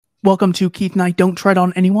Welcome to Keith and I Don't Tread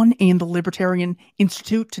on Anyone and the Libertarian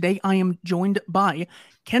Institute. Today I am joined by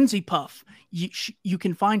Kenzie Puff. You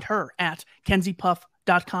can find her at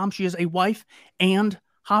kenziepuff.com. She is a wife and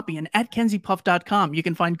hobby. And at kenziepuff.com, you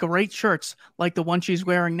can find great shirts like the one she's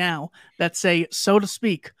wearing now that say, so to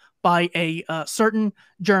speak, by a certain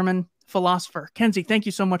German philosopher. Kenzie, thank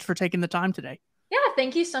you so much for taking the time today. Yeah,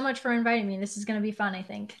 thank you so much for inviting me. This is going to be fun, I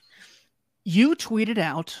think. You tweeted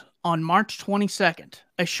out on March 22nd,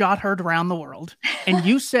 a shot heard around the world, and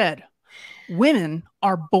you said, women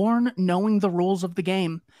are born knowing the rules of the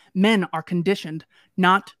game. Men are conditioned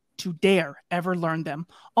not to dare ever learn them.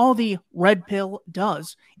 All the red pill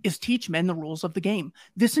does is teach men the rules of the game.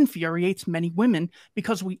 This infuriates many women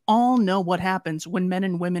because we all know what happens when men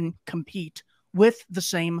and women compete with the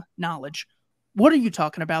same knowledge. What are you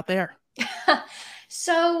talking about there?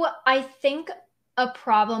 So I think a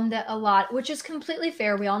problem that which is completely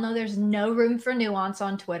fair. We all know there's no room for nuance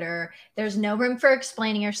on Twitter. There's no room for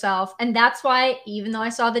explaining yourself. And that's why, even though I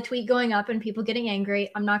saw the tweet going up and people getting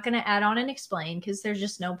angry, I'm not going to add on and explain because there's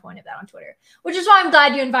just no point of that on Twitter, which is why I'm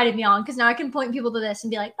glad you invited me on, because now I can point people to this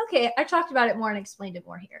and be like, okay, I talked about it more and explained it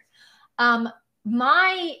more here.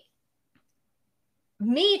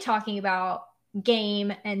 Me talking about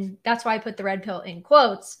game, and that's why I put the red pill in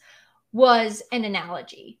quotes, was an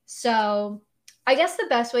analogy. So I guess the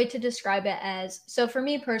best way to describe it so for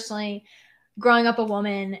me personally, growing up a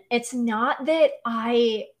woman, it's not that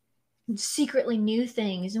I secretly knew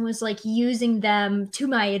things and was like using them to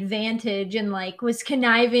my advantage and like was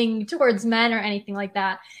conniving towards men or anything like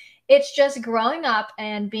that. It's just growing up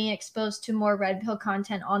and being exposed to more red pill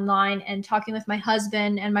content online and talking with my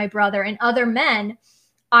husband and my brother and other men.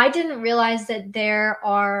 I didn't realize that there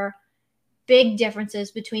are big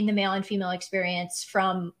differences between the male and female experience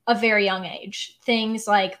from a very young age. Things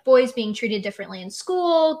like boys being treated differently in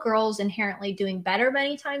school, girls inherently doing better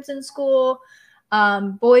many times in school,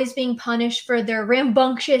 boys being punished for their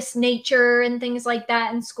rambunctious nature and things like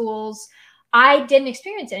that in schools. I didn't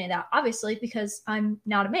experience any of that, obviously, because I'm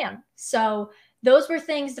not a man. So those were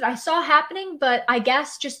things that I saw happening, but I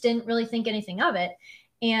guess just didn't really think anything of it.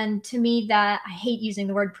 And to me, that I hate using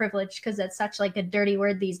the word privilege because that's such like a dirty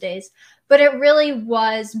word these days. But it really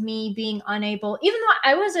was me being unable, even though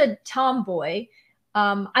I was a tomboy,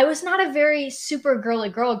 I was not a very super girly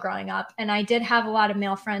girl growing up. And I did have a lot of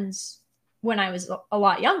male friends when I was a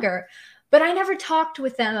lot younger, but I never talked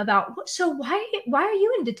with them about, so why are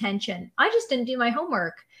you in detention? I just didn't do my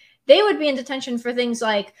homework. They would be in detention for things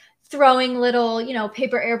like throwing little,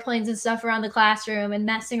 paper airplanes and stuff around the classroom and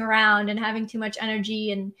messing around and having too much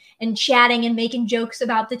energy and chatting and making jokes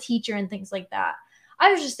about the teacher and things like that.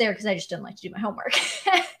 I was just there because I just didn't like to do my homework.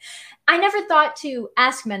 I never thought to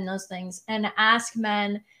ask men those things and ask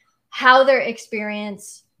men how their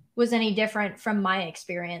experience was any different from my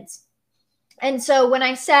experience. And so when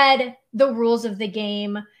I said the rules of the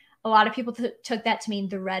game, a lot of people took that to mean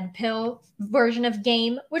the red pill version of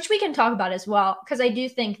game, which we can talk about as well, because I do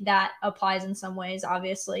think that applies in some ways,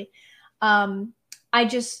 obviously.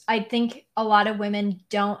 I think a lot of women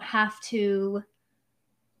don't have to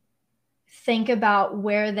think about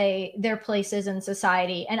where their place is in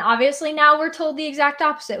society. And obviously now we're told the exact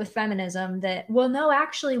opposite with feminism, that, well, no,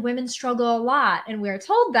 actually women struggle a lot. And we're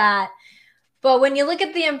told that. But when you look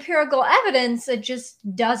at the empirical evidence, it just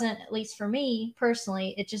doesn't, at least for me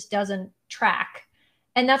personally, it just doesn't track.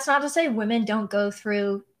 And that's not to say women don't go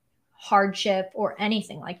through hardship or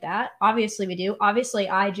anything like that. Obviously we do. Obviously,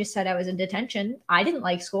 I just said I was in detention. I didn't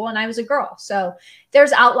like school and I was a girl. So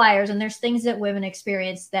there's outliers and there's things that women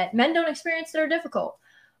experience that men don't experience that are difficult.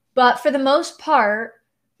 But for the most part,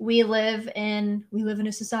 we live in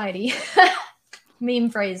a society, meme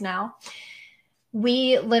phrase now.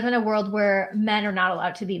 We live in a world where men are not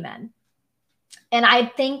allowed to be men. And I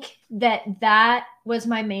think that was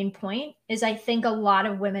my main point, is I think a lot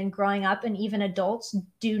of women growing up and even adults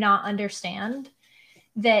do not understand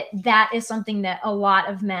that is something that a lot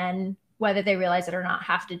of men, whether they realize it or not,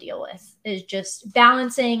 have to deal with, is just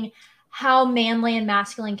balancing how manly and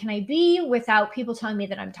masculine can I be without people telling me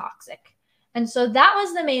that I'm toxic. And so that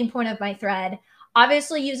was the main point of my thread.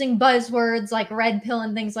 Obviously, using buzzwords like red pill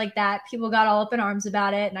and things like that, people got all up in arms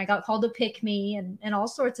about it, and I got called a pick me and all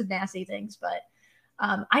sorts of nasty things. But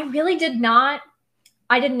I really did not.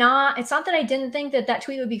 It's not that I didn't think that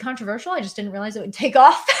tweet would be controversial. I just didn't realize it would take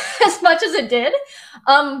off as much as it did.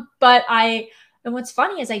 And what's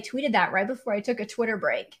funny is I tweeted that right before I took a Twitter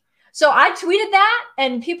break. So I tweeted that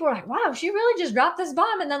and people were like, wow, she really just dropped this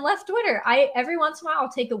bomb and then left Twitter. Every once in a while, I'll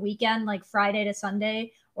take a weekend, like Friday to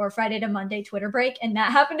Sunday or Friday to Monday Twitter break. And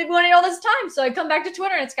that happened to be one of all this time. So I come back to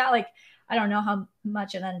Twitter and it's got like, I don't know how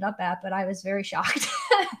much it ended up at, but I was very shocked.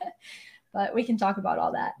 but we can talk about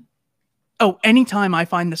all that. Oh, anytime I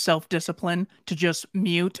find the self-discipline to just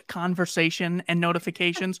mute conversation and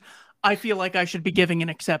notifications, I feel like I should be giving an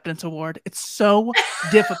acceptance award. It's so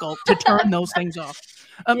difficult to turn those things off.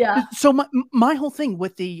 Yeah. So my whole thing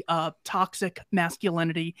with the toxic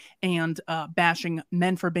masculinity and bashing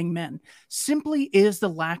men for being men simply is the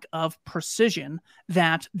lack of precision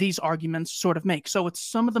that these arguments sort of make. So it's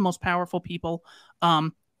some of the most powerful people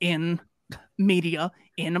in media,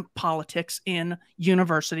 in politics, in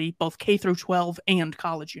university, both K through 12 and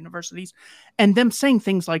college universities, and them saying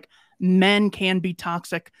things like men can be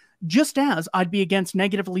toxic, just as I'd be against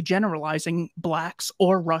negatively generalizing blacks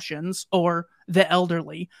or Russians or the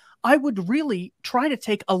elderly. I would really try to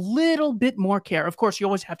take a little bit more care. Of course, you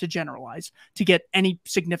always have to generalize to get any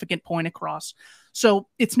significant point across. So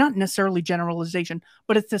it's not necessarily generalization,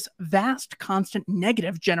 but it's this vast, constant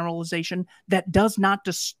negative generalization that does not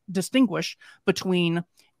distinguish between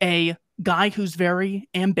a guy who's very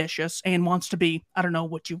ambitious and wants to be, I don't know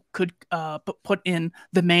what you could put in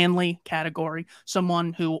the manly category,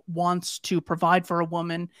 someone who wants to provide for a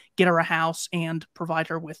woman, get her a house, and provide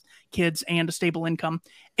her with kids and a stable income,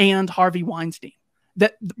 and Harvey Weinstein.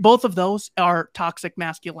 That both of those are toxic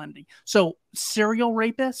masculinity. So serial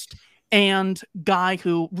rapist and guy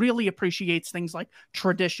who really appreciates things like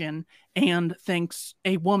tradition and thinks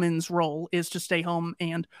a woman's role is to stay home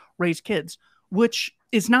and raise kids, which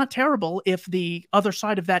is not terrible if the other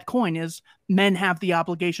side of that coin is men have the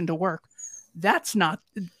obligation to work. That's not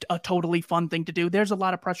a totally fun thing to do. There's a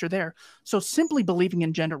lot of pressure there. So simply believing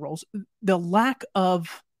in gender roles, the lack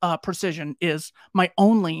of precision is my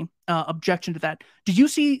only objection to that. Do you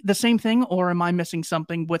see the same thing, or am I missing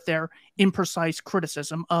something with their imprecise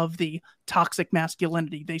criticism of the toxic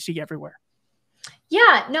masculinity they see everywhere?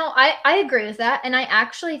 Yeah, no, I agree with that. And I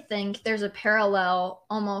actually think there's a parallel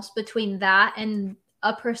almost between that and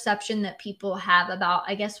a perception that people have about,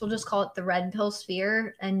 I guess we'll just call it the red pill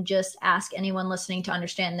sphere, and just ask anyone listening to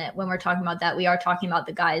understand that when we're talking about that, we are talking about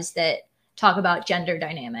the guys that talk about gender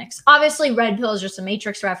dynamics. Obviously, red pill is just a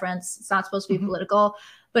Matrix reference. It's not supposed to be political,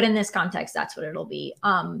 but in this context, that's what it'll be.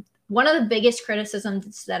 One of the biggest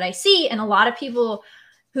criticisms that I see, and a lot of people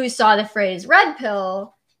who saw the phrase red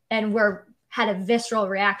pill and had a visceral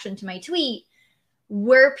reaction to my tweet,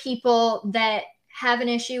 were people that have an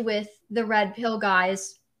issue with the red pill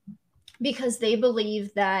guys because they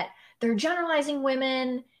believe that they're generalizing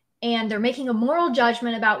women and they're making a moral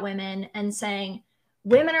judgment about women and saying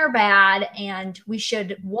women are bad and we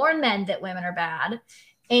should warn men that women are bad.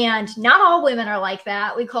 And not all women are like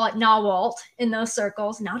that. We call it NAWALT in those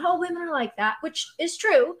circles. Not all women are like that, which is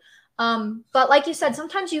true. But like you said,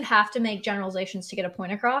 sometimes you have to make generalizations to get a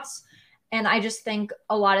point across. And I just think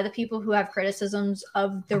a lot of the people who have criticisms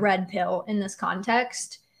of the red pill in this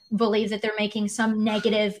context believe that they're making some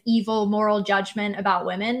negative, evil, moral judgment about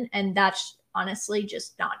women. And that's honestly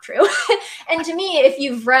just not true. And to me, if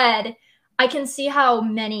you've read, I can see how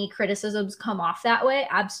many criticisms come off that way.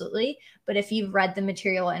 Absolutely. But if you've read the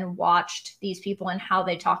material and watched these people and how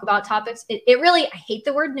they talk about topics, it really, I hate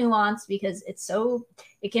the word nuance because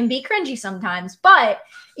it can be cringy sometimes, but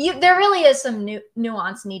there really is some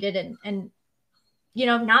nuance needed and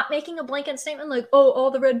not making a blanket statement like, oh,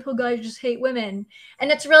 all the red pill guys just hate women. And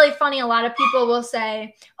it's really funny. A lot of people will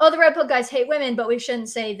say, oh, the red pill guys hate women, but we shouldn't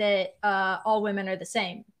say that all women are the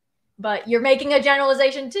same. But you're making a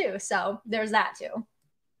generalization too. So there's that too.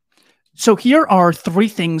 So here are three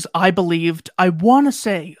things I believed, I want to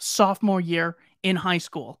say sophomore year in high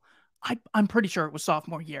school. I'm pretty sure it was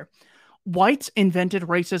sophomore year. Whites invented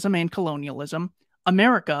racism and colonialism.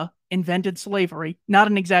 America invented slavery. Not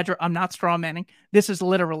an exaggeration. I'm not straw manning. This is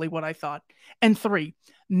literally what I thought. And three,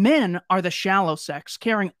 men are the shallow sex,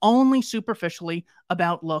 caring only superficially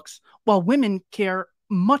about looks, while women care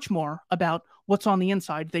much more about what's on the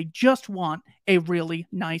inside. They just want a really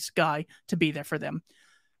nice guy to be there for them.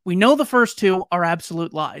 We know the first two are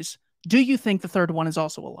absolute lies. Do you think the third one is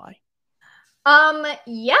also a lie?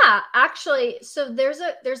 Yeah, actually, so there's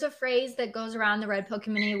a phrase that goes around the red pill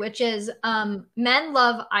community, which is men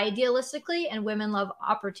love idealistically and women love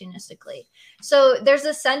opportunistically. So there's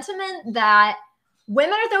a sentiment that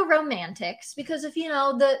women are the romantics because of,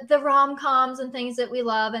 the rom-coms and things that we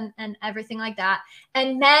love and everything like that.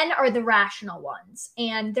 And men are the rational ones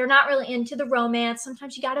and they're not really into the romance.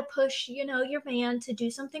 Sometimes you got to push, your man to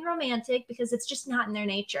do something romantic because it's just not in their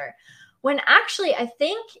nature. When actually, I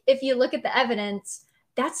think if you look at the evidence,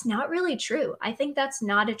 that's not really true. I think that's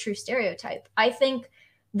not a true stereotype. I think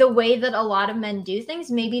the way that a lot of men do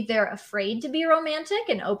things, maybe they're afraid to be romantic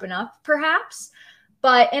and open up perhaps,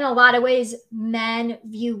 But in a lot of ways, men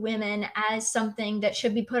view women as something that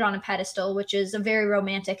should be put on a pedestal, which is a very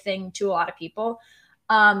romantic thing to a lot of people.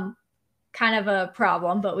 Kind of a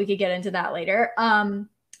problem, but we could get into that later.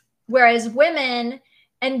 Whereas women,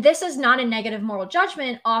 and this is not a negative moral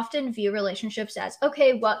judgment, often view relationships as,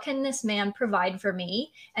 okay, what can this man provide for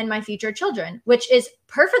me and my future children, which is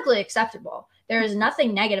perfectly acceptable. There is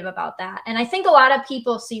nothing negative about that. And I think a lot of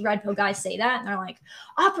people see red pill guys say that and they're like,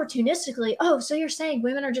 opportunistically, oh, so you're saying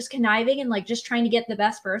women are just conniving and like just trying to get the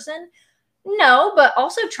best person? No, but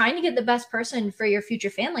also trying to get the best person for your future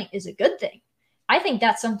family is a good thing. I think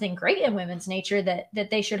that's something great in women's nature that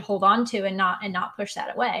they should hold on to and not push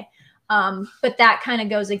that away. But that kind of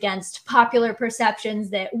goes against popular perceptions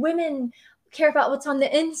that women care about what's on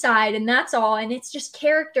the inside and that's all. And it's just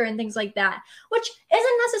character and things like that, which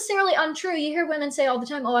isn't necessarily untrue. You hear women say all the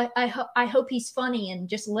time, oh, I hope he's funny, and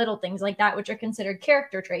just little things like that, which are considered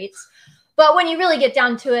character traits. But when you really get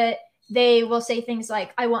down to it, they will say things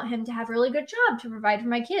like, I want him to have a really good job to provide for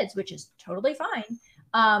my kids, which is totally fine.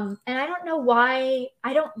 And I don't know why.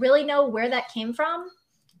 I don't really know where that came from.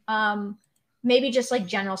 Maybe just like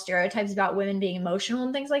general stereotypes about women being emotional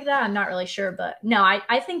and things like that. I'm not really sure, but no,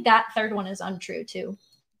 I think that third one is untrue too.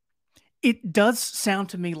 It does sound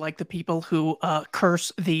to me like the people who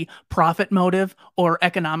curse the profit motive or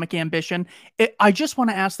economic ambition. I just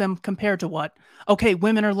want to ask them, compared to what? Okay,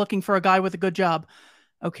 women are looking for a guy with a good job.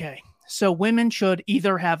 Okay, so women should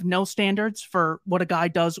either have no standards for what a guy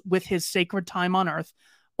does with his sacred time on earth,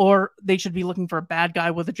 or they should be looking for a bad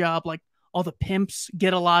guy with a job. Like all the pimps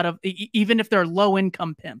get a lot of, even if they're low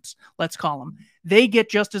income pimps, let's call them, they get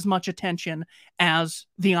just as much attention as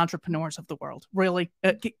the entrepreneurs of the world. Really?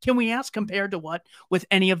 Can we ask, compared to what with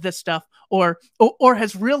any of this stuff? Or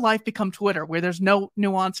has real life become Twitter, where there's no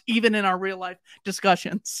nuance even in our real life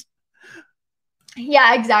discussions?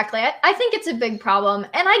 Yeah, exactly. I think it's a big problem.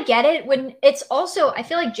 And I get it when it's also, I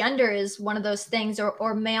feel like gender is one of those things,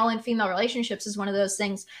 or male and female relationships is one of those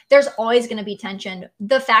things. There's always going to be tension.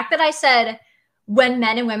 The fact that I said when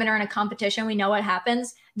men and women are in a competition, we know what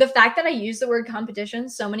happens. The fact that I use the word competition,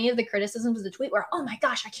 so many of the criticisms of the tweet were, oh my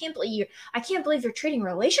gosh, I can't believe you're treating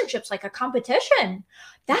relationships like a competition.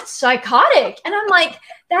 That's psychotic. And I'm like,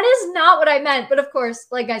 that is not what I meant. But of course,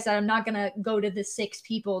 like I said, I'm not going to go to the 6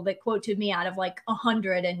 people that quoted me out of like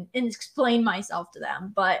 100 and explain myself to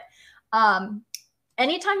them. But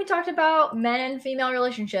anytime you talked about men and female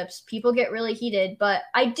relationships, people get really heated. But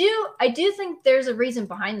I do think there's a reason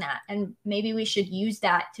behind that. And maybe we should use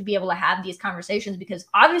that to be able to have these conversations, because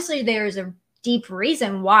obviously there's a deep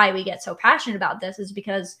reason why we get so passionate about this, is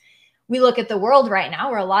because we look at the world right now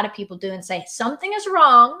where a lot of people do and say something is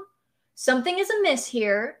wrong, something is amiss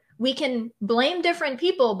here. We can blame different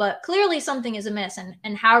people, but clearly something is amiss.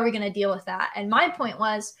 And how are we going to deal with that? And my point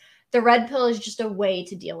was, the red pill is just a way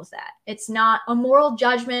to deal with that. It's not a moral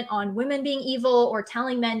judgment on women being evil or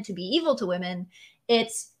telling men to be evil to women.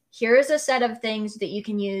 It's, here's a set of things that you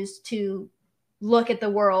can use to look at the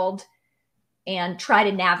world and try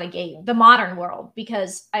to navigate the modern world.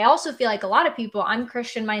 Because I also feel like a lot of people, I'm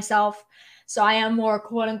Christian myself, so I am more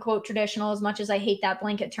quote unquote traditional, as much as I hate that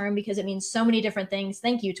blanket term because it means so many different things.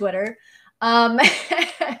 Thank you, Twitter.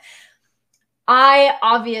 I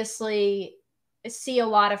obviously see a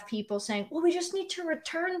lot of people saying, well, we just need to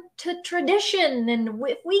return to tradition. And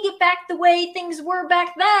if we get back the way things were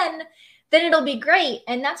back then it'll be great.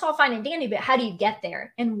 And that's all fine and dandy, but how do you get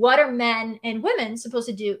there? And what are men and women supposed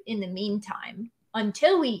to do in the meantime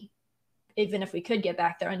until even if we could get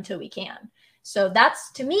back there, until we can? So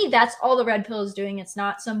that's, to me, that's all the red pill is doing. It's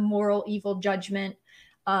not some moral evil judgment.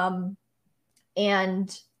 And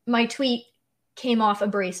my tweet came off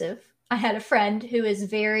abrasive. I had a friend who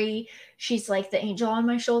is she's like the angel on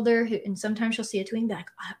my shoulder, and sometimes she'll see a tweet and be like,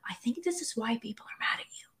 I think this is why people are mad at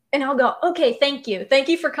you. And I'll go, okay, thank you. Thank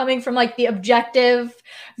you for coming from like the objective,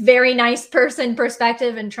 very nice person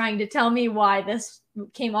perspective and trying to tell me why this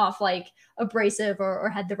came off like abrasive or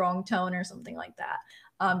had the wrong tone or something like that.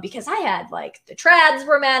 Because I had like the trads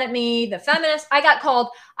were mad at me, the feminists. I got called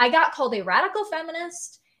a radical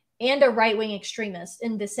feminist and a right-wing extremist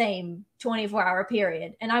in the same 24-hour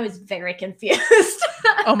period. And I was very confused.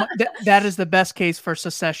 That is the best case for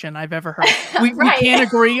secession I've ever heard. We can't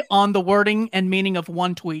agree on the wording and meaning of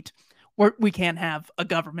one tweet. We can't have a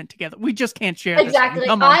government together. We just can't share this. Exactly.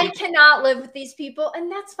 I cannot live with these people,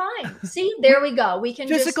 and that's fine. See, there we go. We can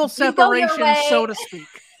physical separation, so to speak.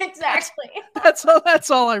 Exactly.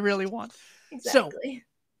 That's all I really want. Exactly. So,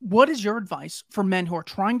 what is your advice for men who are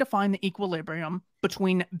trying to find the equilibrium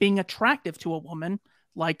between being attractive to a woman,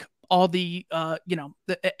 like all the,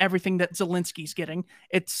 everything that Zelensky's getting.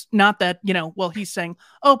 It's not that, well, he's saying,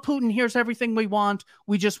 oh, Putin, here's everything we want.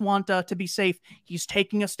 We just want to be safe. He's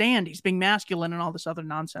taking a stand. He's being masculine and all this other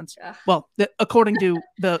nonsense. Ugh. Well, according to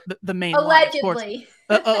the main allegedly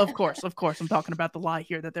lie, of course, I'm talking about the lie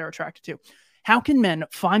here that they're attracted to. How can men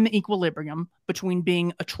find the equilibrium between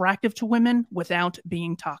being attractive to women without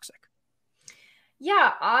being toxic?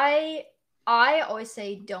 Yeah, I always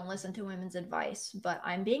say don't listen to women's advice, but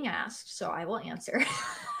I'm being asked, so I will answer.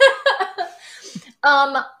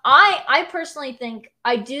 I personally think,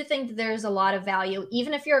 I do think that there's a lot of value,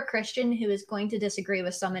 even if you're a Christian who is going to disagree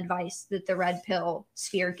with some advice that the red pill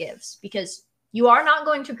sphere gives, because you are not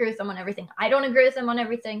going to agree with them on everything. I don't agree with them on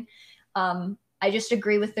everything. I just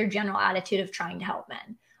agree with their general attitude of trying to help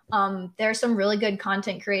men. There are some really good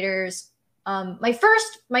content creators. My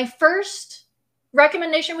first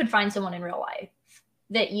recommendation would find someone in real life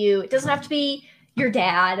that it doesn't have to be your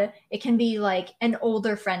dad. It can be like an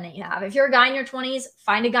older friend that you have. If you're a guy in your 20s,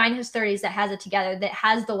 find a guy in his 30s that has it together, that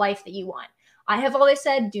has the life that you want. I have always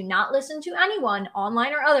said, do not listen to anyone,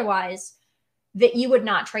 online or otherwise, that you would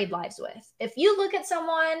not trade lives with. If you look at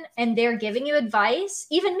someone and they're giving you advice,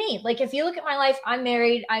 even me, like if you look at my life, I'm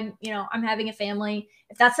married, I'm having a family.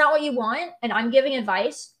 If that's not what you want and I'm giving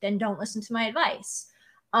advice, then don't listen to my advice.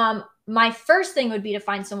 My first thing would be to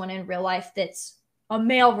find someone in real life that's a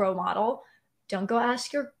male role model. Don't go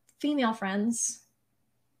ask your female friends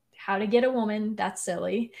how to get a woman. That's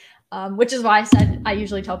silly. Which is why I said I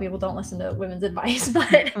usually tell people don't listen to women's advice, but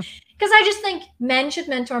because I just think men should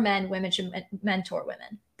mentor men, women should mentor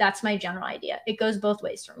women. That's my general idea. It goes both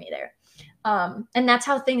ways for me there. And that's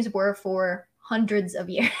how things were for hundreds of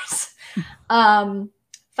years.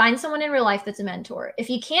 Find someone in real life that's a mentor. If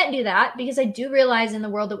you can't do that, because I do realize in the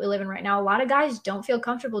world that we live in right now, a lot of guys don't feel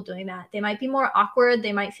comfortable doing that. They might be more awkward.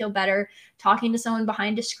 They might feel better talking to someone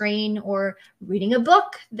behind a screen or reading a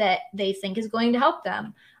book that they think is going to help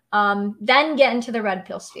them. Then get into the red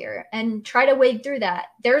pill sphere and try to wade through that.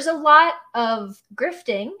 There's a lot of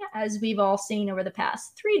grifting, as we've all seen over the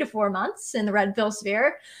past 3 to 4 months in the red pill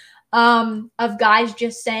sphere, of guys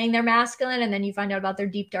just saying they're masculine, and then you find out about their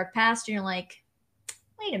deep, dark past, and you're like,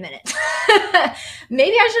 wait a minute,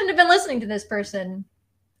 maybe I shouldn't have been listening to this person.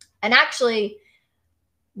 And actually,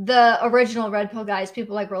 the original red pill guys,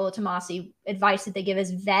 people like Rollo Tomassi, advice that they give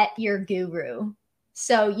is vet your guru.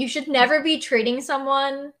 So you should never be treating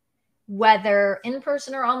someone, whether in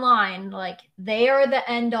person or online, like they are the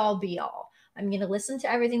end all be all. I'm going to listen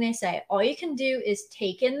to everything they say. All you can do is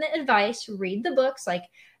take in the advice, read the books. Like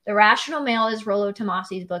The Rational Male is Rollo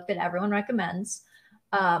Tomassi's book that everyone recommends.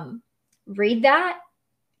 Read that,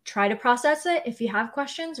 try to process it. If you have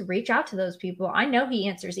questions, reach out to those people. I know he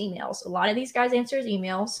answers emails. A lot of these guys answers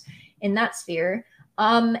emails in that sphere.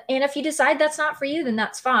 And if you decide that's not for you, then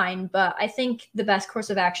that's fine. But I think the best course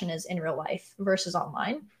of action is in real life versus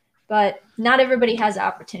online. But not everybody has the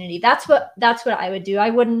opportunity. That's what I would do. I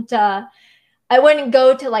wouldn't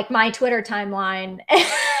go to like my Twitter timeline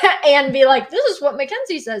and be like, this is what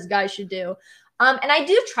Mackenzie says guys should do. And I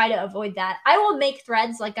do try to avoid that. I will make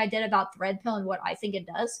threads like I did about the red pill and what I think it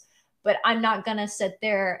does, but I'm not going to sit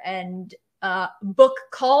there and book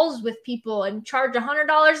calls with people and charge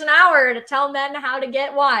 $100 an hour to tell men how to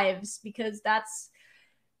get wives, because that's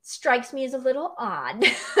strikes me as a little odd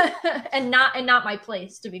and not my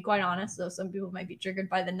place, to be quite honest, though some people might be triggered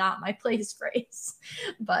by the not my place phrase.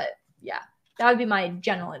 But yeah, that would be my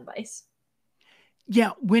general advice.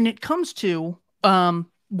 Yeah, when it comes to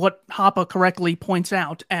what Hoppe correctly points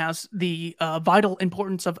out as the vital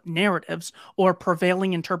importance of narratives or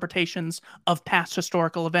prevailing interpretations of past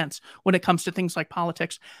historical events when it comes to things like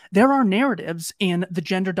politics, there are narratives in the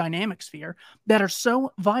gender dynamic sphere that are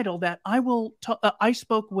so vital that I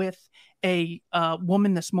spoke with a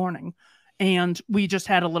woman this morning, and we just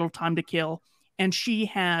had a little time to kill. And she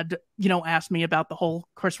had, asked me about the whole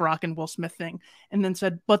Chris Rock and Will Smith thing, and then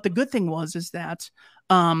said, but the good thing is that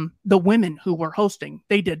the women who were hosting,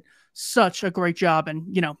 they did such a great job.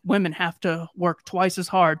 And, women have to work twice as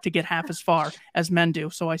hard to get half as far as men do.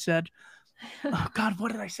 So I said, oh God,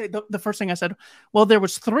 what did I say? The first thing I said, well, there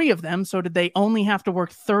was 3 of them. So did they only have to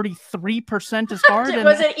work 33% as hard?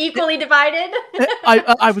 Was it equally divided?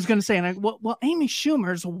 I was going to say, well, Amy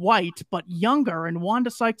Schumer's white, but younger, and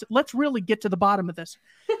Wanda Sykes, let's really get to the bottom of this.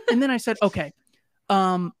 And then I said, okay,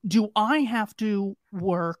 do I have to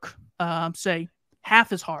work, say,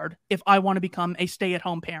 half as hard if I want to become a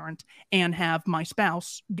stay-at-home parent and have my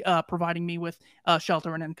spouse providing me with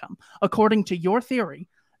shelter and income? According to your theory,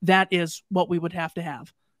 that is what we would have to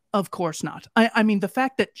have. Of course not. I mean, the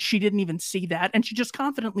fact that she didn't even see that, and she just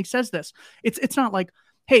confidently says this, it's not like,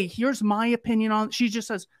 hey, here's my opinion on. She just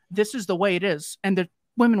says this is the way it is, and that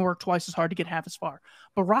women work twice as hard to get half as far.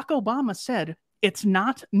 Barack Obama said it's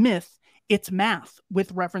not myth, it's math,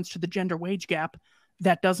 with reference to the gender wage gap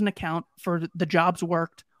that doesn't account for the jobs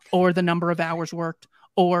worked or the number of hours worked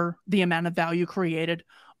or the amount of value created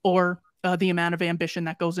or the amount of ambition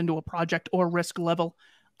that goes into a project or risk level.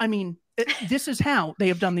 I mean, this is how they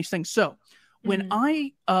have done these things. So when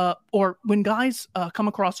when guys come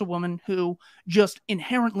across a woman who just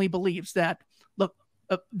inherently believes that, look,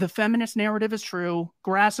 the feminist narrative is true,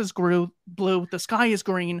 grass is blue, the sky is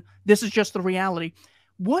green, this is just the reality.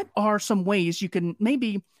 What are some ways you can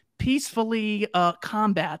maybe peacefully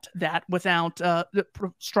combat that without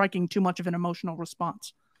striking too much of an emotional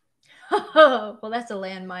response? Oh, well, that's a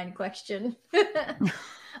landmine question.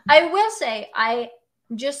 I will say,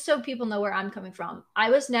 just so people know where I'm coming from, I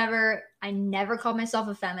never called myself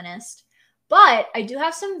a feminist, but I do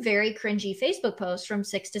have some very cringy Facebook posts from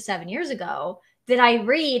 6 to 7 years ago that I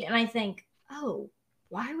read and I think, oh,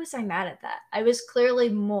 why was I mad at that? I was clearly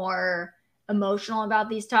more emotional about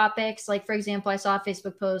these topics. Like, for example, I saw a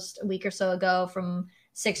Facebook post a week or so ago from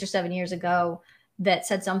 6 or 7 years ago that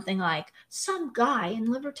said something like, some guy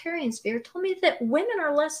in libertarian sphere told me that women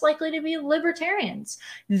are less likely to be libertarians.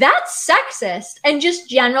 That's sexist. And just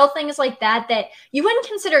general things like that you wouldn't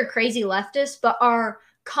consider crazy leftist, but are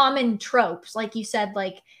common tropes. Like you said,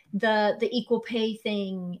 like the equal pay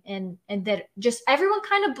thing, and that just everyone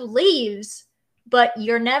kind of believes, but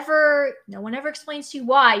no one ever explains to you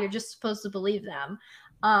why. You're just supposed to believe them.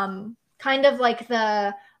 Kind of like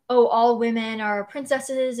all women are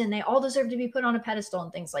princesses and they all deserve to be put on a pedestal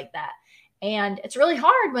and things like that. And it's really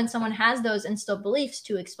hard when someone has those instilled beliefs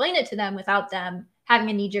to explain it to them without them having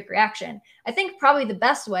a knee-jerk reaction. I think probably the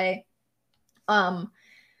best way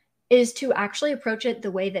is to actually approach it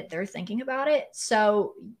the way that they're thinking about it.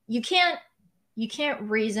 So you can't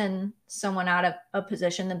reason someone out of a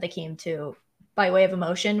position that they came to by way of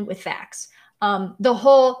emotion with facts. The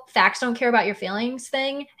whole facts don't care about your feelings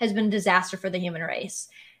thing has been a disaster for the human race.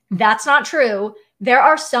 That's not true. There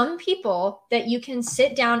are some people that you can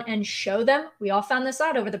sit down and show them. We all found this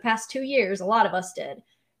out over the past 2 years. A lot of us did.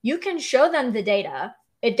 You can show them the data.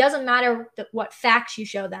 It doesn't matter what facts you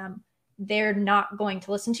show them. They're not going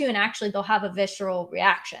to listen to you. And actually, they'll have a visceral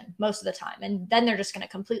reaction most of the time. And then they're just going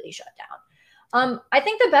to completely shut down. I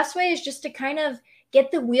think the best way is just to kind of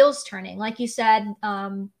get the wheels turning. Like you said,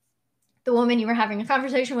 the woman you were having a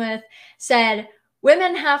conversation with said,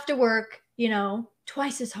 women have to work,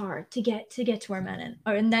 twice as hard to get to where men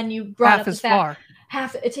are. And then you brought up the fact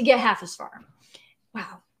to get half as far.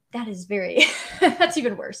 Wow, that is very that's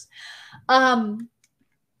even worse.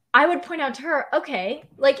 I would point out to her, okay,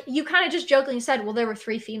 like you kind of just jokingly said, well, there were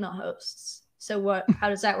 3 female hosts. So how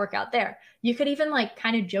does that work out there? You could even like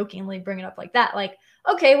kind of jokingly bring it up like that. Like,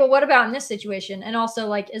 okay, well, what about in this situation? And also,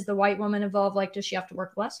 like, is the white woman involved? Like, does she have to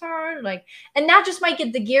work less hard? Like, and that just might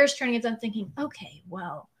get the gears turning as I'm thinking, okay,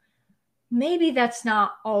 well, maybe that's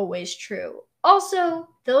not always true. Also,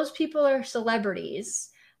 those people are celebrities.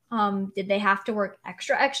 Did they have to work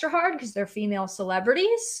extra hard because they're female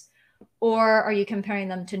celebrities? Or are you comparing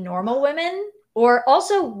them to normal women? Or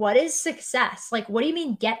also, what is success? Like, what do you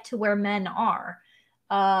mean get to where men are?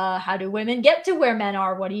 How do women get to where men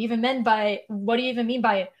are? What do you even mean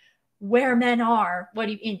by where men are? What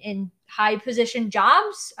do you in high position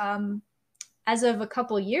jobs? As of a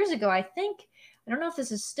couple of years ago, I don't know if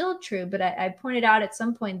this is still true, but I pointed out at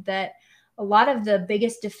some point that a lot of the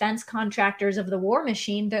biggest defense contractors of the war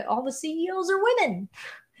machine, that all the CEOs are women.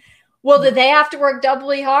 Well, do they have to work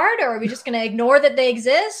doubly hard, or are we just going to ignore that they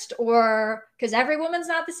exist? Or because every woman's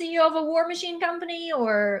not the CEO of a war machine company,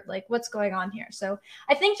 or like what's going on here? So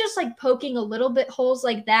I think just like poking a little bit holes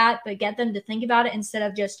like that, but get them to think about it instead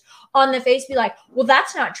of just on the face be like, well,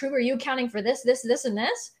 that's not true. Are you accounting for this, this, this, and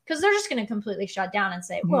this? Because they're just going to completely shut down and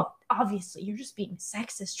say, well, obviously you're just being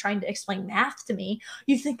sexist trying to explain math to me.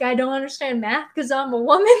 You think I don't understand math because I'm a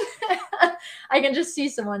woman? I can just see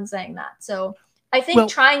someone saying that. So I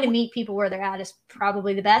think trying to meet people where they're at is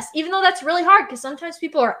probably the best, even though that's really hard because sometimes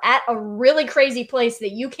people are at a really crazy place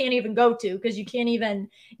that you can't even go to because you can't even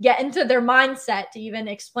get into their mindset to even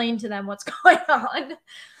explain to them what's going on.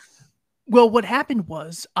 Well, what happened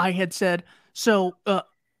was I had said, so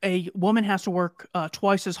a woman has to work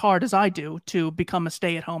twice as hard as I do to become a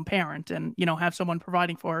stay-at-home parent and, have someone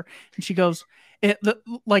providing for her. And she goes,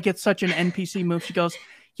 like it's such an NPC move. She goes,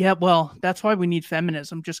 yeah, well, that's why we need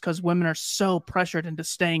feminism, just because women are so pressured into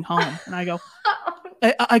staying home. And I go,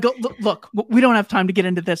 I go, look, we don't have time to get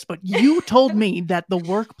into this, but you told me that the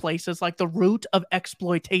workplace is like the root of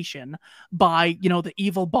exploitation by, the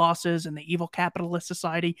evil bosses and the evil capitalist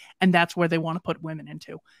society, and that's where they want to put women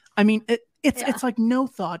into. I mean, it's like no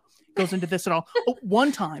thought goes into this at all.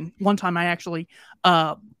 One time I actually,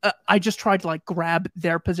 I just tried to like grab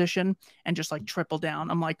their position and just like triple down.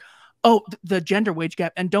 I'm like, oh, the gender wage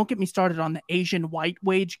gap, and don't get me started on the Asian white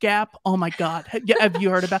wage gap. Oh my God, have you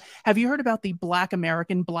heard about the Black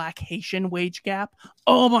American, Black Haitian wage gap?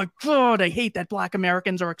 Oh my God, I hate that Black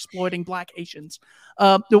Americans are exploiting Black Haitians.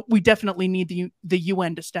 We definitely need the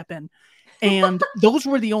UN to step in, and those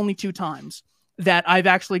were the only 2 times that I've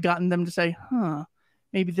actually gotten them to say, "Huh,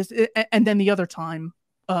 maybe this." And then the other time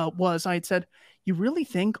was I had said, "You really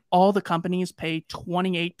think all the companies pay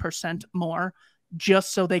 28% more?"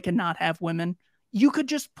 just so they cannot have women? You could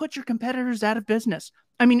just put your competitors out of business.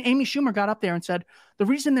 I mean, Amy Schumer got up there and said, the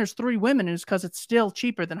reason there's 3 women is because it's still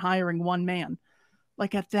cheaper than hiring 1 man.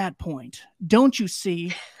 Like at that point, don't you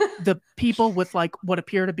see the people with like what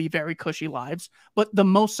appear to be very cushy lives, but the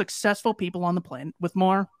most successful people on the planet with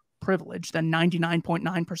more privilege than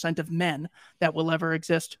 99.9% of men that will ever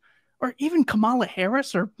exist, or even Kamala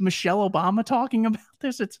Harris or Michelle Obama talking about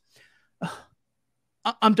this?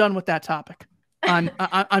 I'm done with that topic.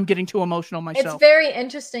 I'm getting too emotional myself. It's very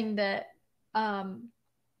interesting that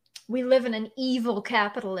we live in an evil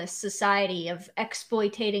capitalist society of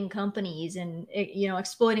exploiting companies and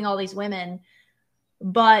exploiting all these women,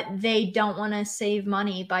 but they don't want to save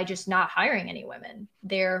money by just not hiring any women.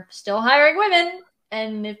 They're still hiring women,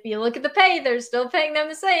 and if you look at the pay, they're still paying them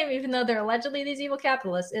the same, even though they're allegedly these evil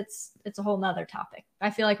capitalists. It's a whole nother topic. I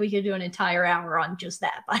feel like we could do an entire hour on just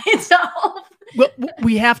that by itself. Well,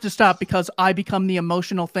 we have to stop because I become the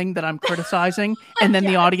emotional thing that I'm criticizing, and then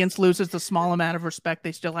the audience loses the small amount of respect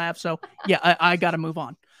they still have. So yeah, I got to move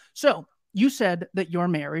on. So you said that you're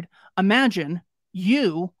married. Imagine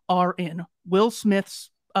you are in Will Smith's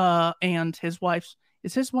and his wife's.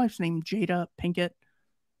 Is his wife's name Jada Pinkett?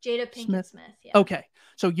 Jada Pinkett Smith. Yeah. Okay,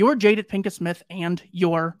 so you're Jada Pinkett Smith, and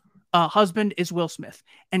your husband is Will Smith,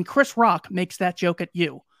 and Chris Rock makes that joke at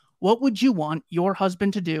you. What would you want your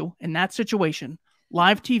husband to do in that situation?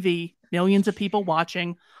 Live TV, millions of people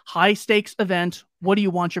watching, high stakes event. What do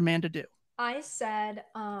you want your man to do? I said,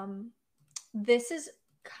 this is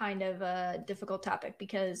kind of a difficult topic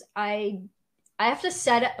because I have to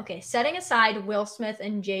setting aside Will Smith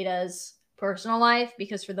and Jada's personal life,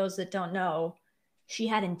 because for those that don't know, she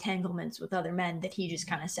had entanglements with other men that he just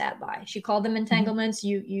kind of sat by. She called them entanglements.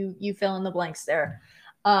 You fill in the blanks there.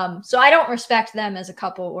 So I don't respect them as a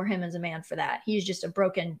couple or him as a man for that. He's just a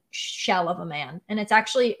broken shell of a man. And it's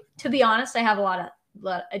actually, to be honest, I have a lot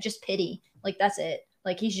of just pity. Like, that's it.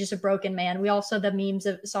 Like, he's just a broken man. We all saw the memes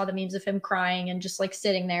of him crying and just like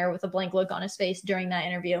sitting there with a blank look on his face during that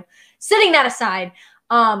interview. Setting that aside,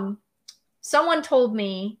 someone told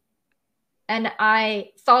me, and I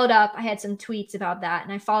followed up, I had some tweets about that,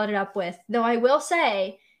 and I followed it up with, though I will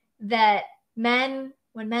say that when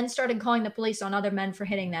men started calling the police on other men for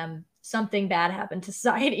hitting them, something bad happened to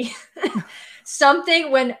society.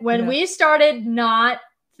 When we started not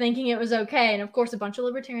thinking it was okay, and of course a bunch of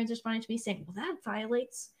libertarians responded to me saying, well, that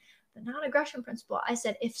violates the non-aggression principle. I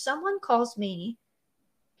said, if someone calls me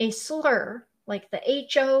a slur, like the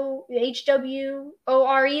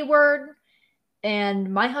HWORE word,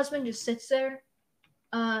 and my husband just sits there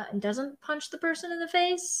and doesn't punch the person in the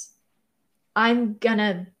face, I'm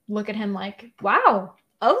gonna look at him like, wow,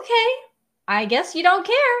 okay, I guess you don't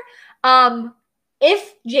care.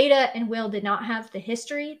 If Jada and Will did not have the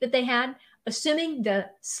history that they had, assuming the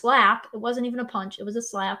slap, it wasn't even a punch, it was a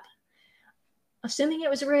slap, assuming it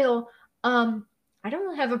was real, I don't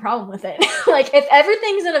really have a problem with it. Like, if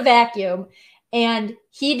everything's in a vacuum and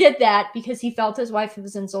he did that because he felt his wife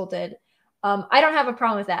was insulted, I don't have a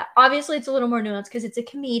problem with that. Obviously, it's a little more nuanced because it's a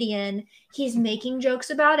comedian. He's making jokes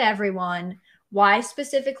about everyone. Why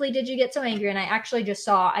specifically did you get so angry? And I actually just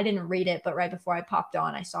saw, I didn't read it, but right before I popped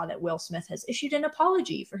on, I saw that Will Smith has issued an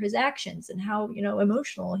apology for his actions and how,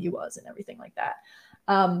 emotional he was and everything like that.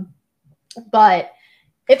 But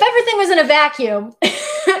if everything was in a vacuum,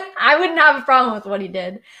 I wouldn't have a problem with what he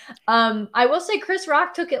did. I will say Chris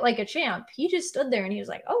Rock took it like a champ. He just stood there and he was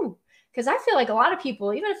like, oh, because I feel like a lot of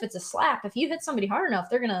people, even if it's a slap, if you hit somebody hard enough,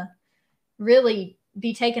 they're going to really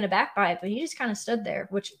be taken aback by it. But he just kind of stood there,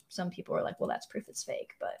 which some people are like, well, that's proof it's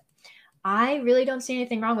fake. But I really don't see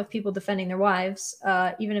anything wrong with people defending their wives,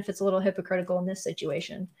 even if it's a little hypocritical in this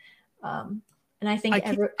situation. And I think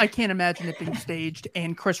I can't imagine it being staged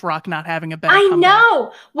and Chris Rock not having a better I comeback.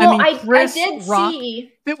 know. Well, I Chris did Rock,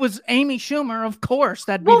 see. if it was Amy Schumer, of course,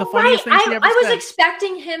 that'd be the funniest thing she ever I was said.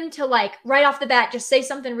 expecting him to, like, right off the bat just say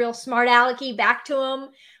something real smart alecky back to him,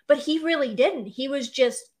 but he really didn't. He was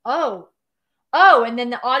just, oh, and then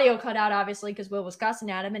the audio cut out, obviously, because Will was cussing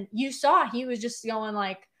at him, and you saw he was just going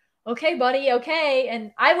like, okay, buddy, okay.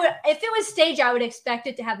 And I would, if it was staged, I would expect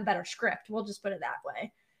it to have a better script. We'll just put it that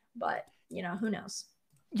way. But, you know, who knows?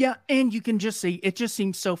 Yeah, and you can just see it just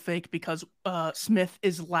seems so fake because Smith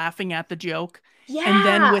is laughing at the joke. Yeah. And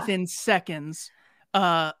then within seconds,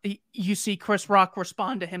 you see Chris Rock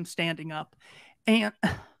respond to him standing up. And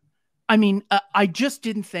I mean, I just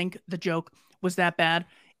didn't think the joke was that bad.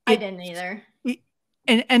 I didn't either.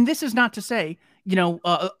 And this is not to say, you know,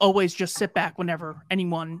 always just sit back whenever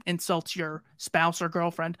anyone insults your spouse or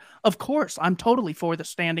girlfriend. Of course, I'm totally for the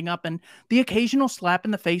standing up, and the occasional slap in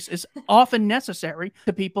the face is often necessary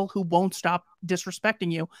to people who won't stop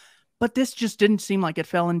disrespecting you. But this just didn't seem like it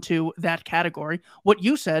fell into that category. What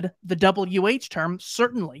you said, the WH term,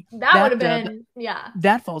 certainly. That would have been, yeah.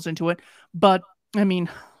 That falls into it. But, I mean,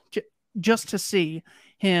 just to see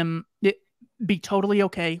him be totally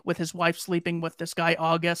okay with his wife sleeping with this guy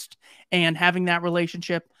August and having that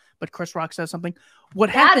relationship, but Chris Rock says something.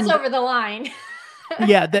 That's over the line.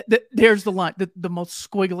 Yeah, there's the line, the most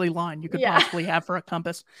squiggly line you could possibly have for a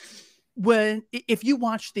compass. If you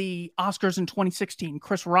watch the Oscars in 2016,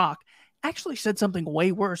 Chris Rock actually said something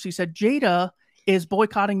way worse. He said Jada is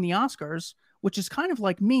boycotting the Oscars, which is kind of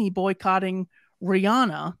like me boycotting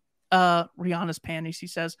Rihanna's panties. He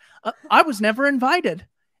says, I was never invited.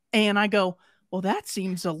 And I go, well, that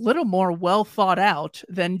seems a little more well thought out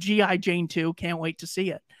than G.I. Jane 2. Can't wait to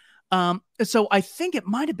see it. So I think it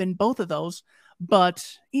might have been both of those,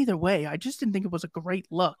 but either way, I just didn't think it was a great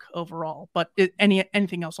look overall. But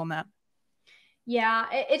anything else on that? Yeah,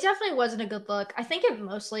 it definitely wasn't a good look. I think it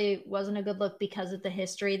mostly wasn't a good look because of the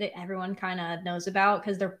history that everyone kind of knows about,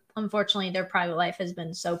 because unfortunately their private life has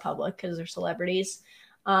been so public because they're celebrities.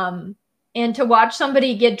 And to watch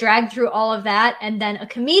somebody get dragged through all of that, and then a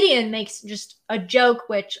comedian makes just a joke,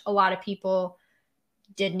 which a lot of people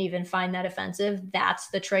didn't even find that offensive. That's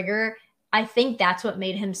the trigger. I think that's what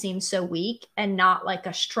made him seem so weak and not like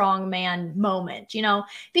a strong man moment, you know,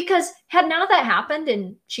 because had none of that happened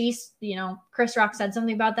and she's, you know, Chris Rock said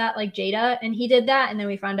something about that, like Jada, and he did that. And then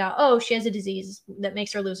we found out, oh, she has a disease that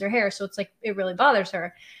makes her lose her hair. So it's like, it really bothers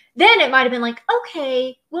her. Then it might've been like,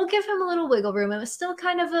 okay, we'll give him a little wiggle room. It was still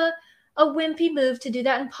kind of a wimpy move to do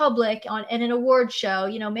that in public in an award show,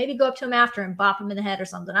 you know, maybe go up to him after and bop him in the head or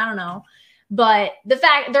something. I don't know. But the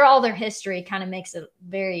fact they're all their history kind of makes it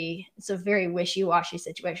it's a very wishy-washy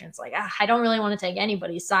situation. It's like, I don't really want to take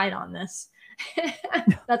anybody's side on this.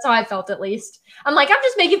 That's how I felt, at least. I'm like, I'm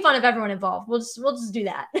just making fun of everyone involved. We'll just do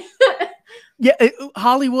that. Yeah,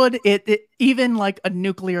 Hollywood, even like a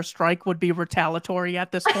nuclear strike would be retaliatory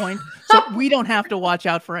at this point. So we don't have to watch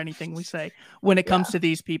out for anything we say when it comes to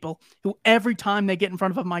these people who every time they get in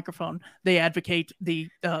front of a microphone, they advocate the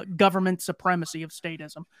government supremacy of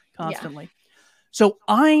statism constantly. Yeah. So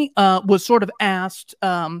I was sort of asked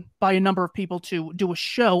by a number of people to do a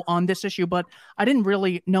show on this issue, but I didn't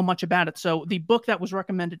really know much about it. So the book that was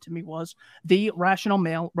recommended to me was The Rational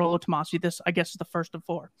Male, Rollo Tomassi. This, I guess, is the first of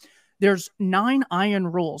 4. There's 9 iron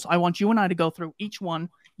rules. I want you and I to go through each one.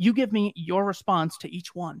 You give me your response to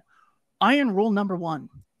each one. Iron rule number 1,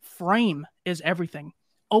 frame is everything.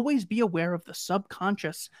 Always be aware of the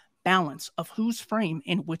subconscious balance of whose frame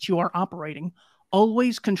in which you are operating.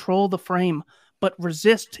 Always control the frame, but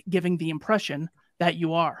resist giving the impression that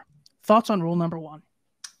you are. Thoughts on rule number 1?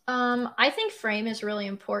 I think frame is really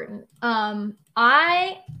important.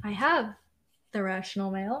 I have The Rational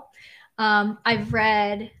Male. I've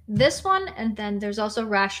read this one, and then there's also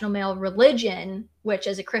Rational Male Religion, which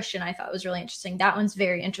as a Christian, I thought was really interesting. That one's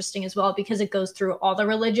very interesting as well, because it goes through all the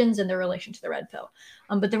religions and their relation to the red pill.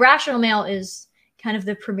 But the Rational Male is kind of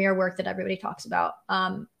the premier work that everybody talks about.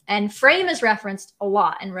 And frame is referenced a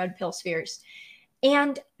lot in red pill spheres.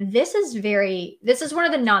 And this is one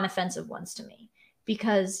of the non-offensive ones to me,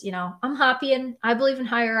 because, you know, I'm Hoppian. I believe in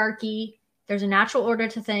hierarchy. There's a natural order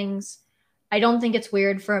to things. I don't think it's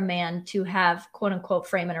weird for a man to have quote unquote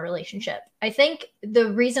frame in a relationship. I think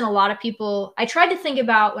the reason a lot of people, I tried to think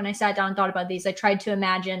about when I sat down and thought about these, I tried to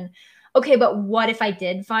imagine, okay, but what if I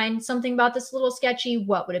did find something about this a little sketchy?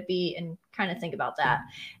 What would it be? And kind of think about that.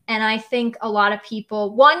 And I think a lot of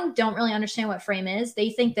people, one, don't really understand what frame is. They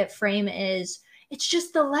think that frame is, it's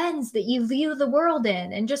just the lens that you view the world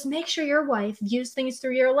in, and just make sure your wife views things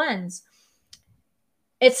through your lens.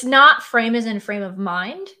 It's not. Frame as in frame of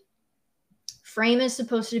mind. Frame is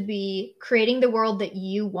supposed to be creating the world that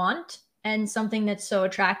you want and something that's so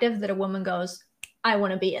attractive that a woman goes, I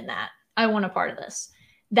want to be in that. I want a part of this.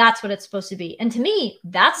 That's what it's supposed to be. And to me,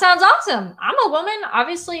 that sounds awesome. I'm a woman.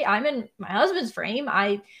 Obviously, I'm in my husband's frame.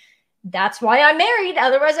 That's why I'm married.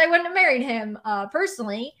 Otherwise, I wouldn't have married him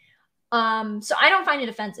personally. So I don't find it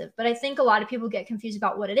offensive, but I think a lot of people get confused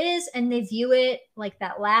about what it is, and they view it like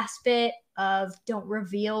that last bit of don't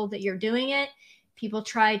reveal that you're doing it. People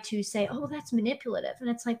try to say, oh, that's manipulative. And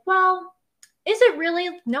it's like, well, is it really?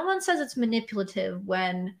 No one says it's manipulative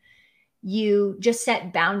when you just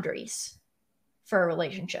set boundaries for a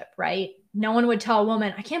relationship, right? No one would tell a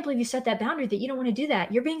woman, I can't believe you set that boundary that you don't want to do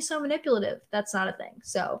that. You're being so manipulative. That's not a thing.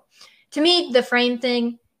 So to me, the frame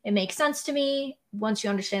thing, it makes sense to me once you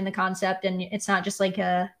understand the concept, and it's not just like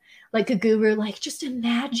a guru, like just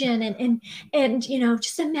imagine and you know,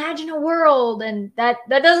 just imagine a world. And that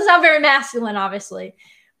doesn't sound very masculine, obviously,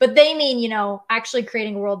 but they mean, you know, actually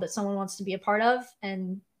creating a world that someone wants to be a part of.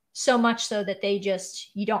 And so much so that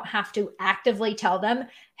you don't have to actively tell them,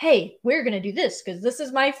 hey, we're going to do this because this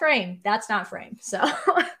is my frame. That's not frame. So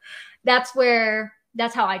that's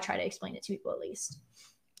how I try to explain it to people, at least.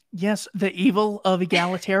 Yes, the evil of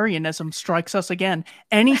egalitarianism strikes us again.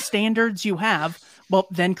 Any standards you have, well,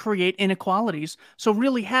 then create inequalities. So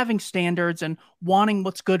really having standards and wanting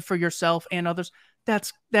what's good for yourself and others,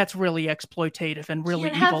 that's really exploitative and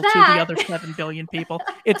really evil to the other 7 billion people.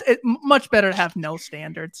 It's much better to have no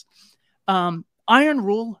standards. Iron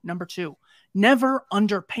rule number 2. Never,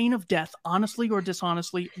 under pain of death, honestly or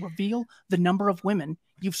dishonestly, reveal the number of women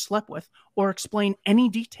you've slept with or explain any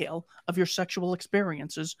detail of your sexual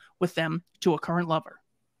experiences with them to a current lover.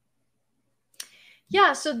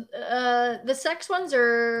 Yeah, so the sex ones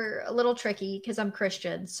are a little tricky because I'm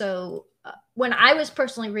Christian. So when I was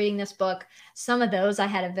personally reading this book, some of those I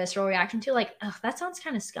had a visceral reaction to, like, oh, that sounds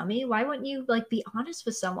kind of scummy. Why wouldn't you like be honest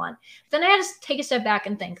with someone? Then I had to take a step back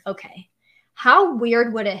and think, okay, how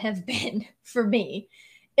weird would it have been for me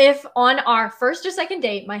if on our first or second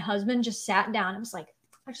date, my husband just sat down and was like,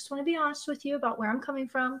 I just want to be honest with you about where I'm coming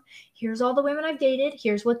from. Here's all the women I've dated.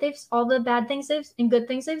 Here's what all the bad things and good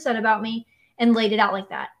things they've said about me, and laid it out like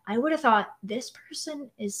that. I would have thought, this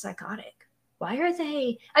person is psychotic. Why are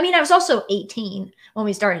they? I mean, I was also 18 when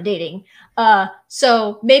we started dating.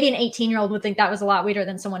 So maybe an 18-year-old would think that was a lot weirder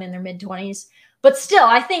than someone in their mid-20s. But still,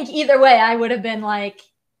 I think either way, I would have been like,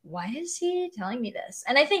 why is he telling me this?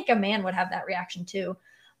 And I think a man would have that reaction too.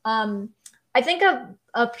 I think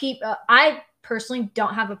I personally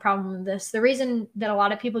don't have a problem with this. The reason that a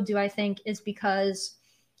lot of people do, I think, is because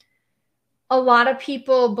a lot of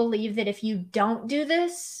people believe that if you don't do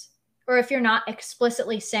this, or if you're not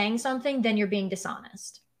explicitly saying something, then you're being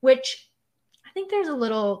dishonest, which I think there's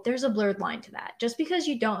a blurred line to that. Just because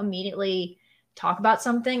you don't immediately talk about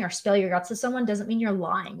something or spill your guts to someone doesn't mean you're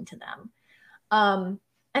lying to them.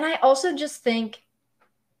 And I also just think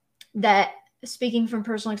that, speaking from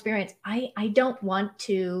personal experience, I don't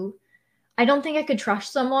think I could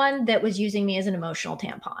trust someone that was using me as an emotional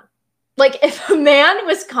tampon. Like, if a man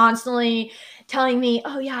was constantly telling me,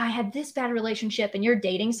 oh yeah, I had this bad relationship, and you're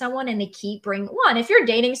dating someone and they keep if you're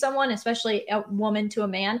dating someone, especially a woman to a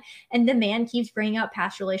man, and the man keeps bringing up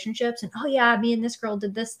past relationships and, oh yeah, me and this girl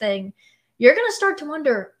did this thing, you're going to start to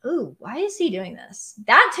wonder, ooh, why is he doing this?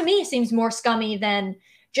 That to me seems more scummy than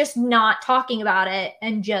just not talking about it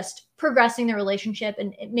and just progressing the relationship.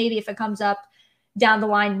 And maybe if it comes up down the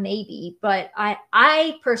line, maybe. But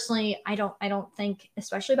I personally, I don't think,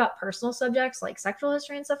 especially about personal subjects like sexual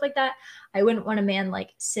history and stuff like that, I wouldn't want a man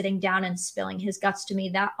like sitting down and spilling his guts to me.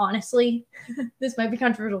 That honestly, this might be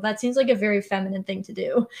controversial, that seems like a very feminine thing to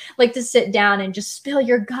do. Like, to sit down and just spill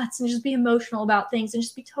your guts and just be emotional about things and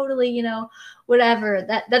just be totally, you know, whatever.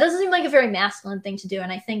 That doesn't seem like a very masculine thing to do.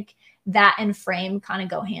 And I think that and frame kind of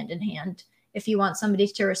go hand in hand. If you want somebody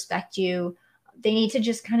to respect you, they need to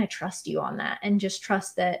just kind of trust you on that, and just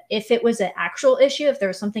trust that if it was an actual issue, if there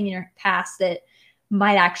was something in your past that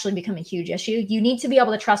might actually become a huge issue, you need to be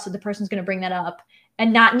able to trust that the person's going to bring that up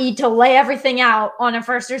and not need to lay everything out on a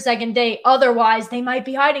first or second date. Otherwise, they might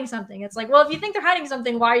be hiding something. It's like, well, if you think they're hiding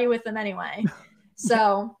something, why are you with them anyway?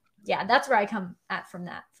 So yeah, that's where I come at from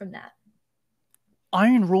that.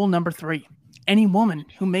 Iron rule number 3. Any woman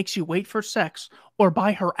who makes you wait for sex or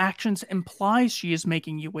by her actions implies she is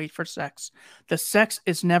making you wait for sex, the sex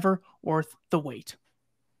is never worth the wait.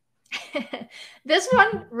 This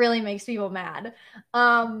one really makes people mad.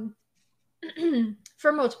 For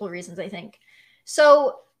multiple reasons, I think.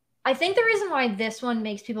 So I think the reason why this one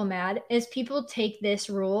makes people mad is people take this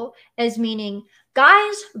rule as meaning,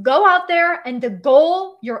 guys, go out there and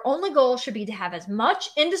your only goal should be to have as much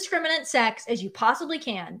indiscriminate sex as you possibly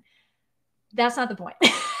can. That's not the point.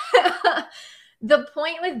 The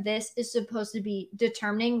point with this is supposed to be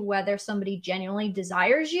determining whether somebody genuinely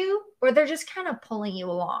desires you or they're just kind of pulling you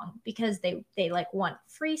along because they like want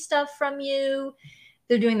free stuff from you.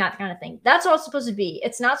 They're doing that kind of thing. That's all it's supposed to be.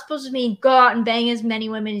 It's not supposed to mean go out and bang as many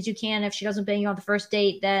women as you can. If she doesn't bang you on the first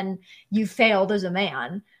date, then you failed as a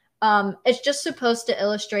man. It's just supposed to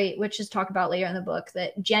illustrate, which is talked about later in the book,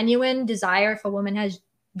 that genuine desire, if a woman has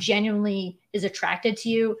genuinely is attracted to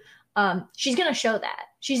you, she's going to show that.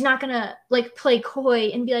 She's not going to like play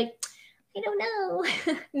coy and be like, I don't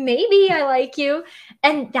know, maybe I like you.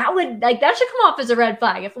 And that would like, that should come off as a red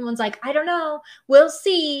flag. If someone's like, I don't know, we'll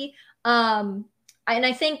see. And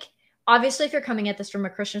I think obviously if you're coming at this from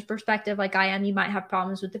a Christian perspective, like I am, you might have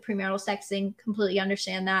problems with the premarital sex thing. Completely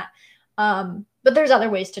understand that. But there's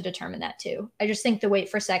other ways to determine that too. I just think the wait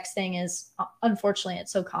for sex thing is, unfortunately,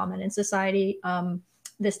 it's so common in society.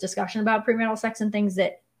 This discussion about premarital sex and things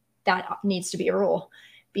that needs to be a rule,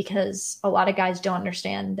 because a lot of guys don't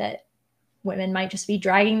understand that women might just be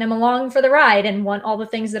dragging them along for the ride and want all the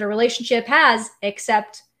things that a relationship has,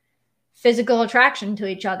 except physical attraction to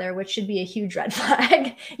each other, which should be a huge red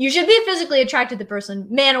flag. You should be physically attracted to the person,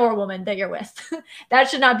 man or woman, that you're with. That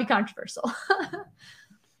should not be controversial.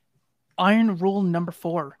 Iron rule number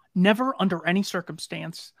 4, never under any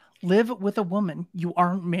circumstance live with a woman you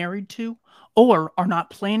aren't married to or are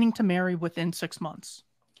not planning to marry within 6 months.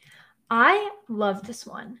 I love this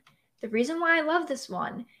one. The reason why I love this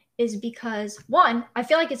one is because, one, I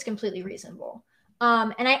feel like it's completely reasonable.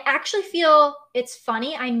 And I actually feel it's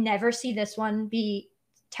funny. I never see this one be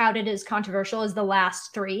touted as controversial as the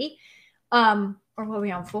last 3. Or were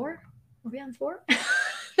we on 4? Were we on 4?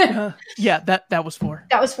 Yeah, that was 4.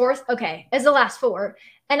 That was 4th? Okay, as the last 4.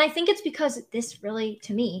 And I think it's because this really,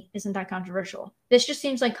 to me, isn't that controversial. This just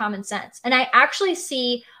seems like common sense. And I actually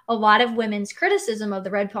see a lot of women's criticism of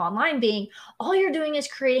the Red Pill Online being, all you're doing is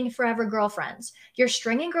creating forever girlfriends. You're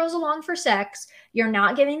stringing girls along for sex. You're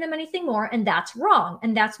not giving them anything more. And that's wrong.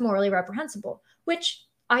 And that's morally reprehensible, which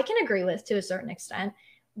I can agree with to a certain extent.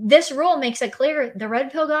 This rule makes it clear the Red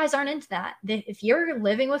Pill guys aren't into that. If you're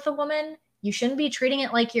living with a woman, you shouldn't be treating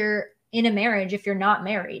it like you're in a marriage if you're not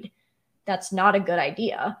married. That's not a good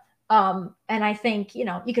idea. And I think,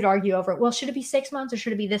 you could argue over, well, should it be 6 months or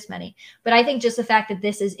should it be this many? But I think just the fact that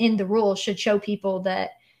this is in the rule should show people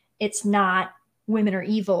that it's not women are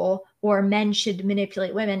evil or men should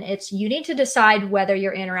manipulate women. It's you need to decide whether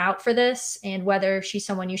you're in or out for this and whether she's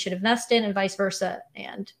someone you should invest in and vice versa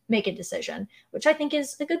and make a decision, which I think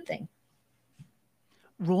is a good thing.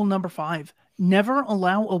 Rule number 5, never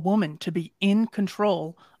allow a woman to be in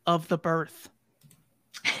control of the birth.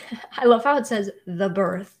 I love how it says the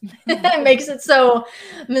birth. It makes it so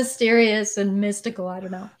mysterious and mystical. I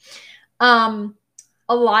don't know.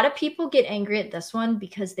 A lot of people get angry at this one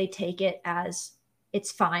because they take it as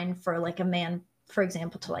it's fine for like a man, for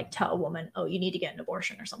example, to like tell a woman, oh, you need to get an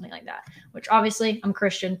abortion or something like that, which obviously I'm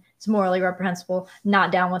Christian. It's morally reprehensible.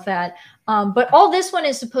 Not down with that. But all this one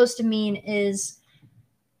is supposed to mean is,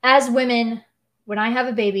 as women, when I have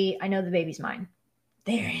a baby, I know the baby's mine.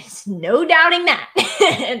 There is no doubting that.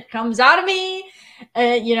 It comes out of me.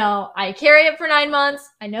 I carry it for 9 months.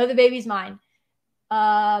 I know the baby's mine.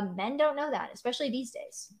 Men don't know that, especially these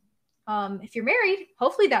days. If you're married,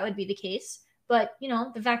 hopefully that would be the case. But,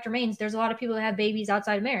 the fact remains, there's a lot of people that have babies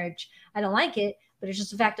outside of marriage. I don't like it, but it's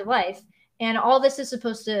just a fact of life. And all this is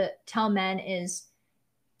supposed to tell men is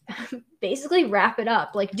basically wrap it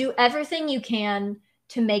up. Like, do everything you can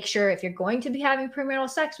to make sure if you're going to be having premarital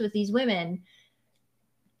sex with these women,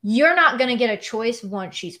 you're not going to get a choice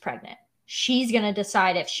once she's pregnant. She's going to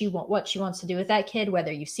decide what she wants to do with that kid,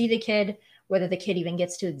 whether you see the kid, whether the kid even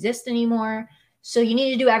gets to exist anymore. So you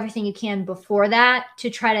need to do everything you can before that to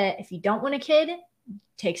try to, if you don't want a kid,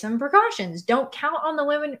 take some precautions. Don't count on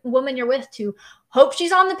the woman you're with to hope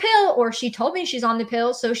she's on the pill, or she told me she's on the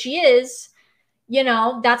pill, so she is.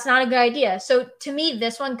 That's not a good idea. So to me,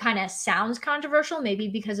 this one kind of sounds controversial, maybe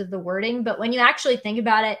because of the wording, but when you actually think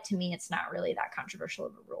about it, to me, it's not really that controversial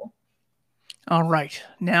of a rule. All right.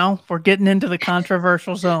 Now we're getting into the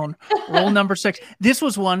controversial zone. Rule number 6. This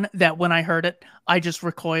was one that when I heard it, I just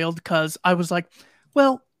recoiled because I was like,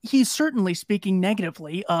 well, he's certainly speaking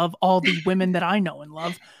negatively of all the women that I know and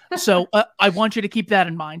love. So I want you to keep that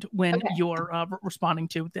in mind when you're responding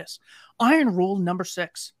to this. Iron rule number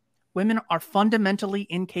 6. Women are fundamentally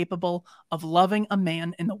incapable of loving a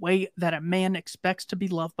man in the way that a man expects to be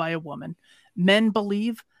loved by a woman. Men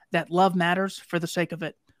believe that love matters for the sake of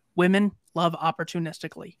it. Women love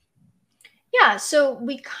opportunistically. Yeah, so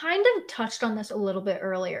we kind of touched on this a little bit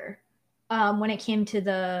earlier when it came to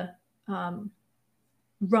the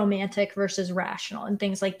romantic versus rational and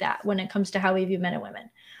things like that when it comes to how we view men and women.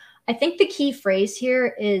 I think the key phrase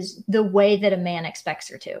here is the way that a man expects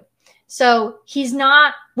her to. So he's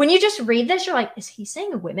not, when you just read this, you're like, is he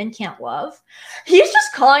saying women can't love? He's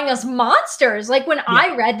just calling us monsters. Like when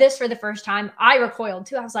I read this for the first time, I recoiled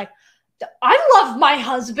too. I was like, I love my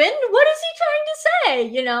husband. What is he trying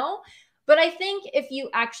to say? You know? But I think if you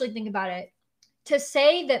actually think about it, to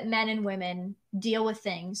say that men and women deal with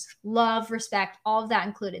things, love, respect, all of that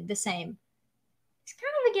included, the same, it's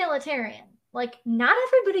kind of egalitarian. Like not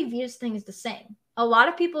everybody views things the same. A lot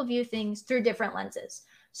of people view things through different lenses.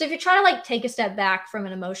 So if you try to like take a step back from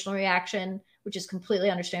an emotional reaction, which is completely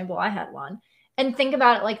understandable, I had one, and think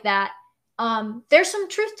about it like that, there's some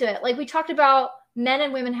truth to it. Like we talked about, men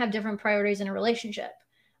and women have different priorities in a relationship.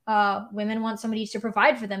 Women want somebody to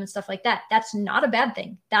provide for them and stuff like that. That's not a bad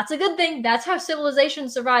thing. That's a good thing. That's how civilization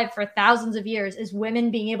survived for thousands of years, is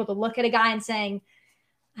women being able to look at a guy and saying,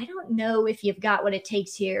 I don't know if you've got what it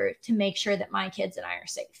takes here to make sure that my kids and I are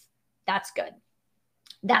safe. That's good.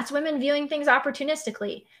 That's women viewing things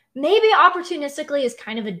opportunistically. Maybe opportunistically is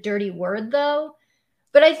kind of a dirty word though.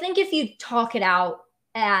 But I think if you talk it out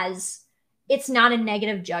as it's not a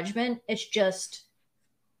negative judgment, it's just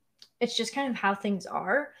kind of how things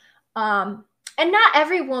are. And not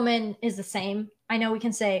every woman is the same. I know we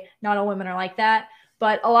can say not all women are like that,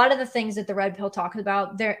 but a lot of the things that the Red Pill talks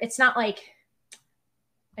about, it's not like,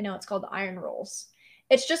 I know it's called the iron rules.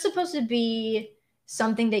 It's just supposed to be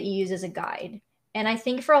something that you use as a guide. And I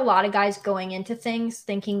think for a lot of guys going into things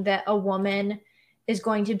thinking that a woman is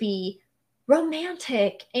going to be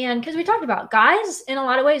romantic, and because we talked about guys in a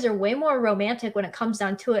lot of ways are way more romantic when it comes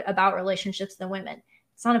down to it about relationships than women.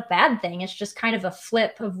 It's not a bad thing. It's just kind of a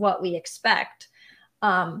flip of what we expect.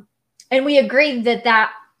 And we agreed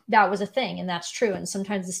that was a thing, and that's true. And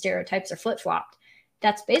sometimes the stereotypes are flip-flopped.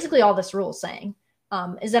 That's basically all this rule is saying,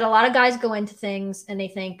 is that a lot of guys go into things and they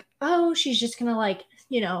think, oh, she's just going to like,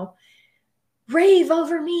 you know, rave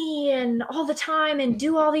over me and all the time and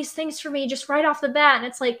do all these things for me just right off the bat. And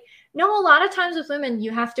it's like, no, a lot of times with women,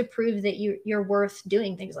 you have to prove that you're worth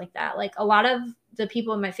doing things like that. Like a lot of the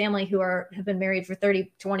people in my family who have been married for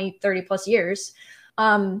 30 plus years,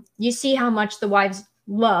 you see how much the wives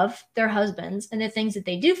love their husbands and the things that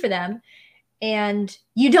they do for them. And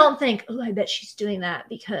you don't think, oh, I bet she's doing that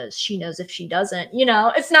because she knows if she doesn't, you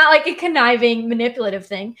know, it's not like a conniving, manipulative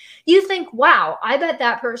thing. You think, wow, I bet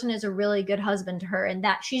that person is a really good husband to her and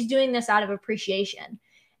that she's doing this out of appreciation.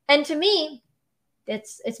 And to me,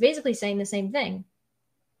 it's basically saying the same thing.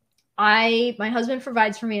 My husband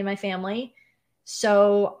provides for me and my family.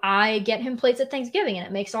 So I get him plates at Thanksgiving and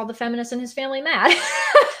it makes all the feminists in his family mad.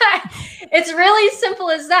 It's really simple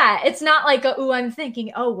as that. It's not like, oh, I'm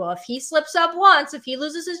thinking, oh, well, if he slips up once, if he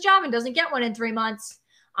loses his job and doesn't get one in 3 months,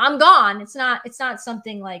 I'm gone. It's not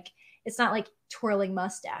something like, it's not like twirling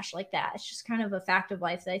mustache like that. It's just kind of a fact of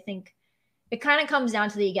life that I think it kind of comes down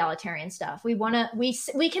to the egalitarian stuff. We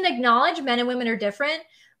can acknowledge men and women are different,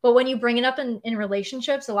 but when you bring it up in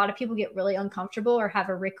relationships, a lot of people get really uncomfortable or have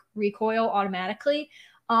a recoil automatically.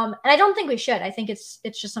 And I don't think we should. I think it's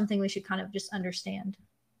just something we should kind of just understand.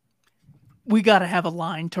 We got to have a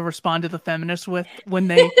line to respond to the feminists with when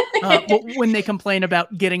they complain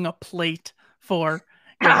about getting a plate for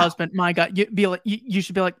your husband. My God, you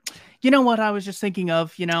should be like, you know what? I was just thinking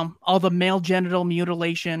of, you know, all the male genital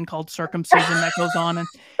mutilation called circumcision that goes on.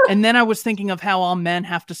 And then I was thinking of how all men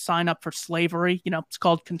have to sign up for slavery. You know, it's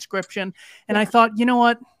called conscription. And I thought, you know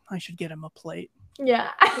what? I should get him a plate. Yeah.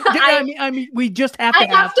 I mean, we just have to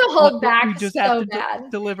have to hold back. We just have to bad.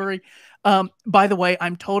 Delivery. By the way,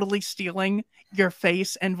 I'm totally stealing your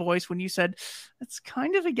face and voice when you said it's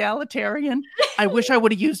kind of egalitarian. I wish I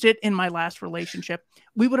would have used it in my last relationship.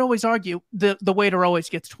 We would always argue the waiter always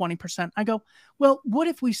gets 20%. I go, well, what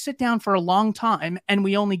if we sit down for a long time and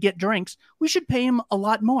we only get drinks? We should pay him a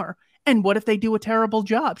lot more. And what if they do a terrible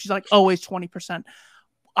job? She's like, always 20%.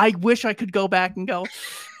 I wish I could go back and go,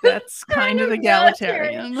 that's kind of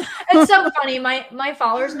egalitarian. It's so funny. My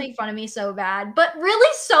followers make fun of me so bad, but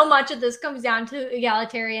really so much of this comes down to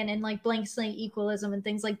egalitarian and like blank slate equalism and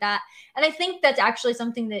things like that. And I think that's actually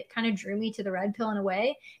something that kind of drew me to the Red Pill in a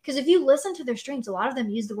way. Because if you listen to their streams, a lot of them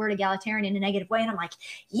use the word egalitarian in a negative way. And I'm like,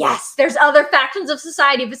 yes, there's other factions of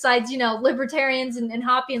society besides, you know, libertarians and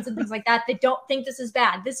Hoppians and things like that don't think this is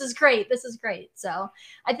bad. This is great. This is great. So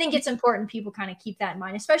I think it's important people kind of keep that in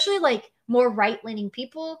mind, especially like more right-leaning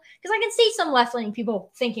people, because I can see some left-leaning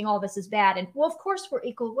people thinking all this is bad and, well, of course we're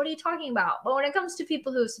equal, what are you talking about? But when it comes to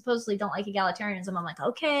people who supposedly don't like egalitarianism, I'm like,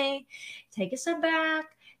 okay, take a step back,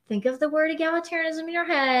 think of the word egalitarianism in your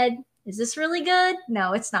head. Is this really good?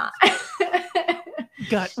 No, it's not.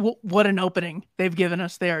 God, what an opening they've given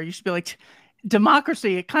us there. You should be like,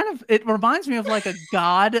 democracy. It reminds me of like a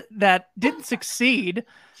god that didn't succeed.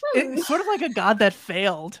 It's sort of like a god that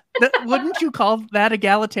failed. Wouldn't you call that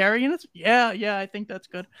egalitarian? Yeah, I think that's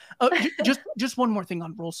good. Just one more thing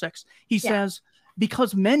on Rule 6. He says,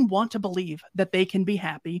 because men want to believe that they can be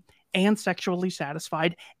happy and sexually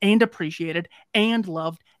satisfied and appreciated and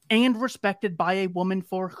loved and respected by a woman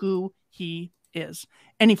for who he is.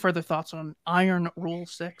 Any further thoughts on Iron Rule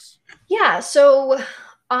 6? Yeah, so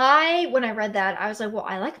when I read that, I was like, well,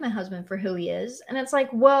 I like my husband for who he is. And it's like,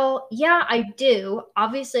 well, yeah, I do.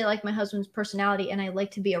 Obviously, I like my husband's personality and I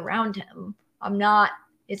like to be around him.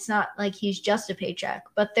 It's not like he's just a paycheck,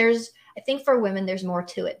 but I think for women, there's more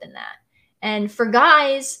to it than that. And for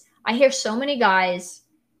guys, I hear so many guys,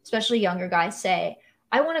 especially younger guys, say,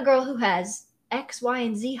 I want a girl who has X, Y,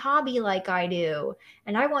 and Z hobby like I do.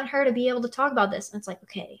 And I want her to be able to talk about this. And it's like,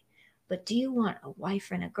 okay, but do you want a wife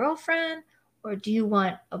and a girlfriend? Or do you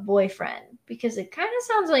want a boyfriend? Because it kind of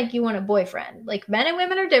sounds like you want a boyfriend. Like, men and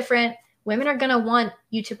women are different. Women are going to want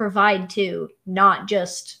you to provide too, not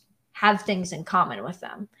just have things in common with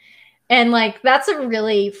them. And like, that's a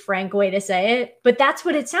really frank way to say it. But that's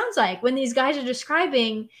what it sounds like when these guys are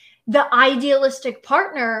describing the idealistic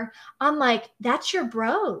partner. I'm like, that's your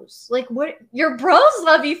bros. Like, what? Your bros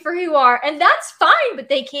love you for who you are. And that's fine, but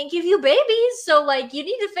they can't give you babies. So like, you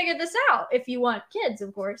need to figure this out if you want kids,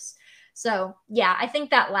 of course. So yeah, I think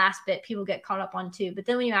that last bit people get caught up on too. But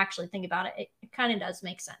then when you actually think about it, it kind of does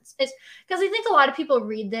make sense. It's because I think a lot of people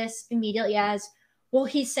read this immediately as, well,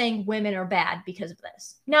 he's saying women are bad because of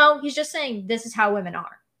this. No, he's just saying this is how women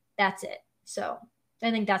are. That's it. So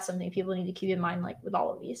I think that's something people need to keep in mind, like with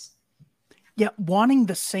all of these. Yeah, wanting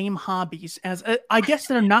the same hobbies as I guess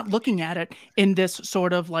they're not looking at it in this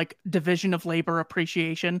sort of like division of labor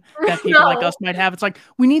appreciation that people like us might have. It's like,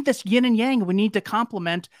 we need this yin and yang. We need to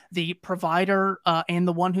complement the provider and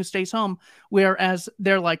the one who stays home. Whereas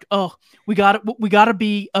they're like, oh, we got to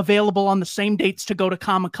be available on the same dates to go to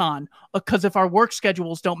Comic-Con, because if our work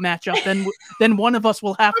schedules don't match up, then one of us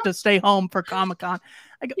will have to stay home for Comic-Con.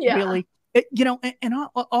 Really, and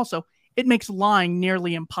also it makes lying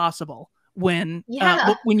nearly impossible when you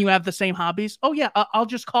have the same hobbies. Oh yeah, I'll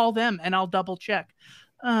just call them and I'll double check.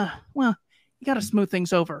 Well, you got to smooth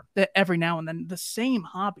things over every now and then. The same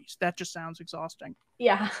hobbies, that just sounds exhausting.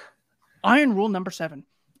 Yeah. Iron Rule number 7.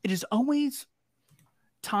 It is always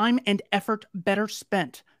time and effort better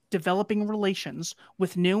spent developing relations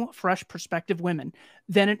with new, fresh, prospective women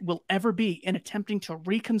than it will ever be in attempting to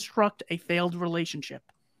reconstruct a failed relationship.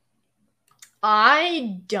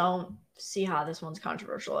 I don't see how this one's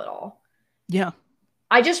controversial at all. Yeah.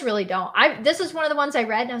 I just really don't. This is one of the ones I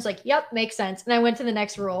read and I was like, yep, makes sense. And I went to the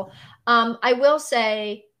next rule. I will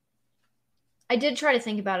say I did try to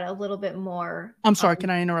think about it a little bit more. I'm sorry. Can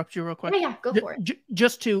I interrupt you real quick? Yeah, go for it.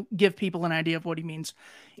 Just to give people an idea of what he means.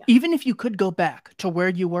 Yeah. Even if you could go back to where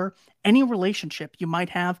you were, any relationship you might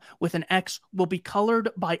have with an ex will be colored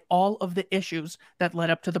by all of the issues that led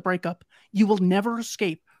up to the breakup. You will never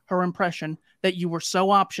escape her impression that you were so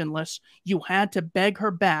optionless, you had to beg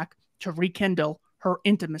her back to rekindle her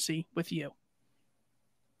intimacy with you.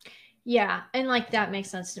 Yeah, and like that makes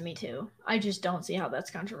sense to me too. I just don't see how that's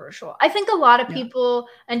controversial. I think a lot of people,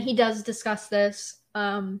 and he does discuss this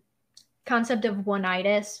concept of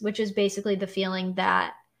one-itis, which is basically the feeling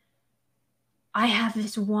that I have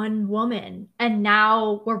this one woman and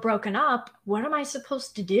now we're broken up. What am I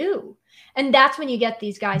supposed to do? And that's when you get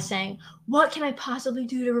these guys saying, what can I possibly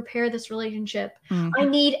do to repair this relationship?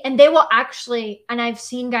 Mm-hmm. And they will actually, and I've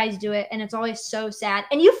seen guys do it, and it's always so sad.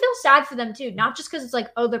 And you feel sad for them too, not just because it's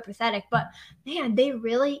like, oh, they're pathetic, but man, they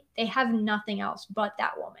have nothing else but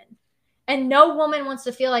that woman. And no woman wants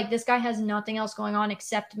to feel like this guy has nothing else going on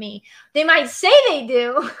except me. They might say they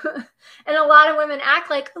do. And a lot of women act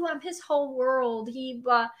like, oh, I'm his whole world. You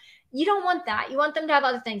don't want that. You want them to have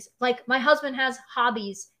other things. Like my husband has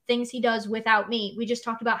hobbies, things he does without me. We just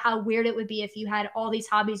talked about how weird it would be if you had all these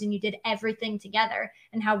hobbies and you did everything together,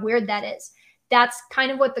 and how weird that is. That's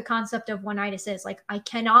kind of what the concept of one-itis is. Like, I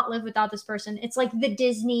cannot live without this person. It's like the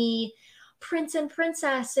Disney prince and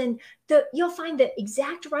princess, and you'll find the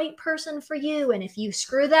exact right person for you. And if you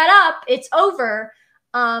screw that up, it's over.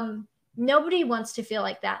 Nobody wants to feel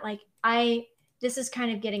like that. Like this is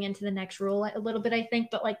kind of getting into the next rule a little bit, I think,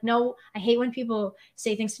 but like, no, I hate when people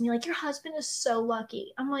say things to me like, your husband is so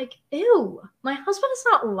lucky. I'm like, ew, my husband is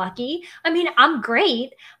not lucky. I mean, I'm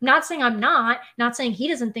great. I'm not saying I'm not saying he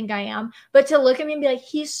doesn't think I am, but to look at me and be like,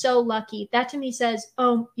 he's so lucky. That to me says,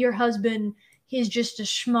 oh, your husband, he's just a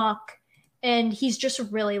schmuck. and he's just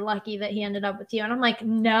really lucky that he ended up with you. And I'm like,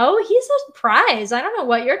 no, he's a prize. I don't know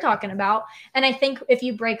what you're talking about. And I think if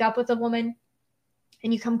you break up with a woman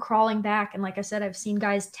and you come crawling back, and like I said, I've seen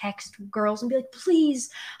guys text girls and be like, please,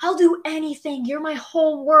 I'll do anything. You're my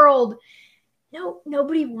whole world. No,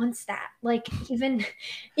 nobody wants that. Like, even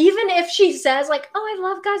if she says like, oh, I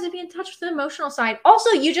love guys to be in touch with the emotional side.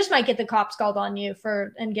 Also, you just might get the cops called on you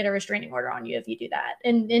and get a restraining order on you if you do that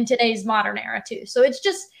in today's modern era too. So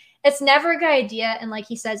it's never a good idea. And like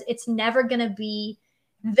he says, it's never going to be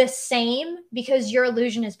the same because your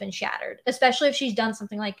illusion has been shattered, especially if she's done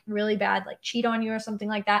something like really bad, like cheat on you or something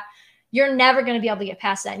like that. You're never going to be able to get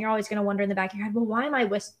past that. And you're always going to wonder in the back of your head, well, why am I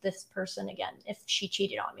with this person again if she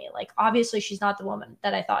cheated on me? Like, obviously, she's not the woman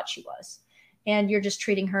that I thought she was. And you're just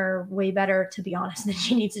treating her way better, to be honest, than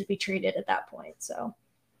she needs to be treated at that point. So.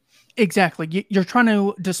 Exactly. You're trying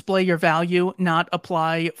to display your value, not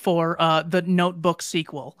apply for the Notebook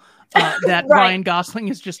sequel that right. Ryan Gosling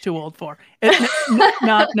is just too old for.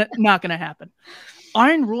 Not going to happen.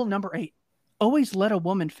 Iron rule number 8. Always let a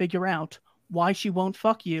woman figure out why she won't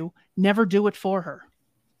fuck you. Never do it for her.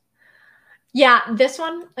 Yeah, this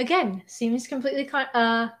one, again, seems completely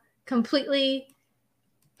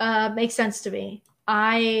makes sense to me.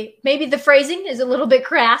 Maybe the phrasing is a little bit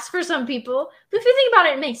crass for some people, but if you think about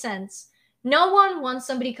it, it makes sense. No one wants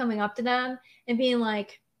somebody coming up to them and being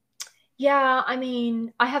like, yeah, I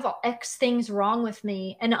mean, I have X things wrong with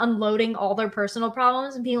me, and unloading all their personal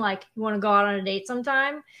problems and being like, you want to go out on a date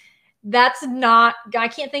sometime? That's not, I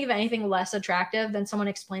can't think of anything less attractive than someone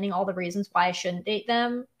explaining all the reasons why I shouldn't date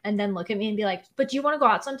them and then look at me and be like, but do you want to go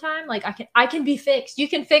out sometime? Like, I can be fixed. You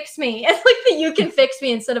can fix me. It's like the you can fix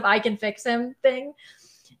me instead of I can fix him thing.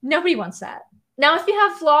 Nobody wants that. Now, if you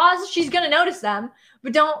have flaws, she's going to notice them,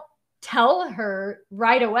 but don't tell her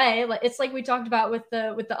right away. It's like we talked about with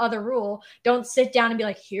the other rule. Don't sit down and be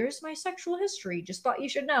like, here's my sexual history. Just thought you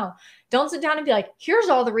should know. Don't sit down and be like, here's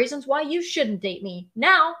all the reasons why you shouldn't date me.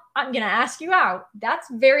 Now I'm going to ask you out. That's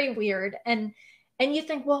very weird. And you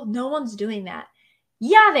think, well, no one's doing that.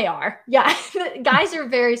 Yeah, they are. Yeah. Guys are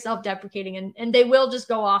very self-deprecating and they will just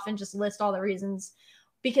go off and just list all the reasons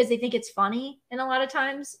because they think it's funny. And a lot of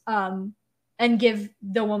times, and give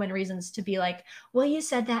the woman reasons to be like, well, you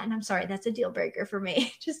said that, and I'm sorry, that's a deal breaker for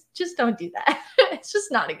me. Just don't do that. It's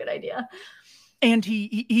just not a good idea. And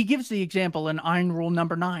he gives the example in Iron Rule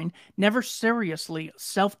number 9, never seriously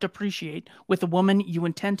self-depreciate with a woman you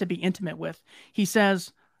intend to be intimate with. He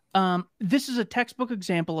says, this is a textbook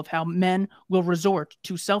example of how men will resort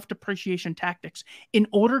to self-depreciation tactics in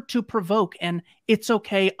order to provoke an "it's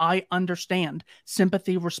okay, I understand"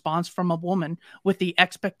 sympathy response from a woman with the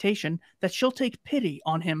expectation that she'll take pity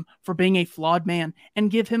on him for being a flawed man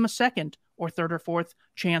and give him a second or third or fourth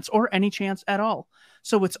chance or any chance at all.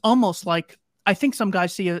 So it's almost like, I think some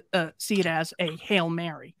guys see it as a Hail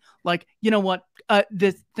Mary. Like, you know what?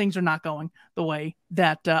 Things are not going the way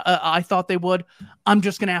that I thought they would. I'm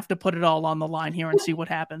just going to have to put it all on the line here and see what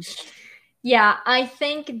happens. Yeah, I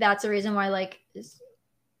think that's a reason why, like,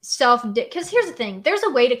 because here's the thing. There's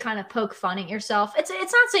a way to kind of poke fun at yourself. It's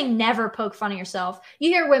not saying never poke fun at yourself.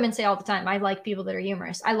 You hear women say all the time, I like people that are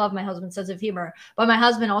humorous. I love my husband's sense of humor. But my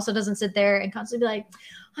husband also doesn't sit there and constantly be like,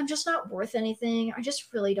 I'm just not worth anything. I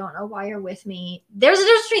just really don't know why you're with me. There's a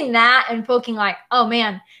difference between that and poking like, oh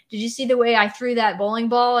man, did you see the way I threw that bowling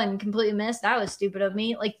ball and completely missed? That was stupid of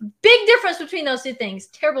me. Like, big difference between those two things.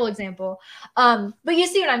 Terrible example. But you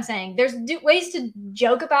see what I'm saying? There's ways to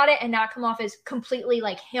joke about it and not come off as completely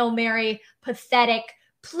like Hail Mary, pathetic.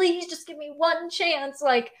 Please just give me one chance.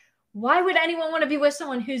 Like, why would anyone want to be with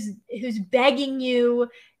someone who's begging you?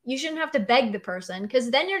 You shouldn't have to beg the person, because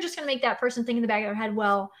then you're just going to make that person think in the back of their head,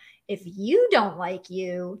 well, if you don't like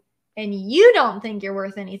you and you don't think you're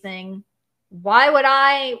worth anything, why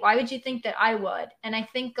would you think that I would? And I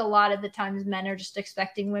think a lot of the times men are just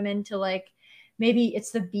expecting women to, like, maybe it's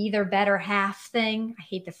the be their better half thing. I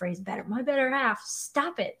hate the phrase better. My better half.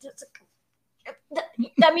 Stop it.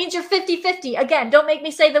 That means you're 50-50. Again, don't make me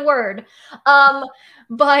say the word.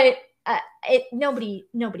 But nobody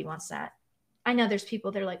wants that. I know there's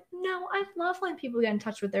people that are like, no, I love when people get in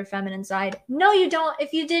touch with their feminine side. No, you don't.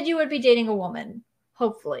 If you did, you would be dating a woman,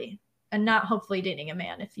 hopefully, and not hopefully dating a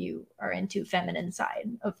man if you are into feminine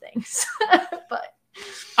side of things. But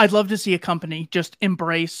I'd love to see a company just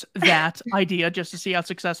embrace that idea just to see how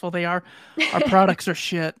successful they are. Our products are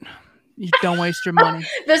shit. You don't waste your money.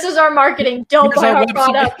 This is our marketing. Don't buy our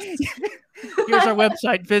products. Here's our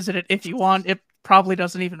website. Visit it if you want. It probably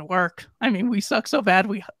doesn't even work. I mean, we suck so bad.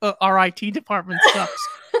 Our IT department sucks.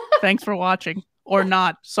 Thanks for watching, or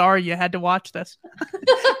not. Sorry you had to watch this.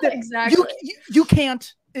 Exactly. You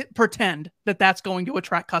can't pretend that that's going to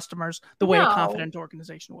attract customers the way a confident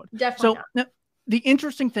organization would. Definitely not. The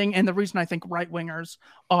interesting thing, and the reason I think right wingers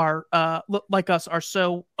are like us are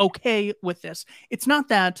so okay with this, it's not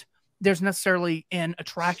that there's necessarily an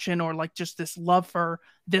attraction or like just this love for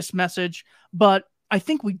this message, but I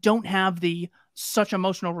think we don't have the such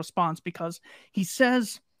emotional response because he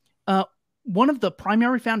says one of the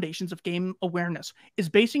primary foundations of game awareness is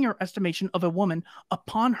basing your estimation of a woman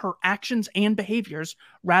upon her actions and behaviors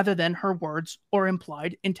rather than her words or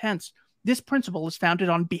implied intents. This principle is founded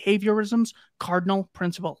on behaviorism's cardinal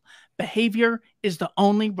principle. Behavior is the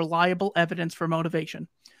only reliable evidence for motivation.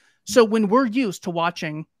 So when we're used to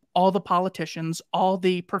watching all the politicians, all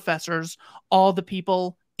the professors, all the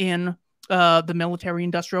people in the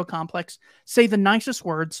military-industrial complex say the nicest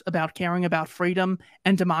words about caring about freedom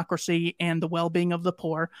and democracy and the well-being of the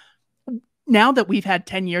poor, now that we've had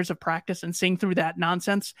 10 years of practice and seeing through that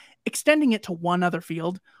nonsense, extending it to one other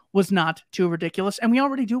field was not too ridiculous. And we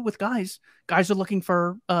already do it with guys. Guys are looking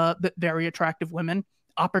for very attractive women,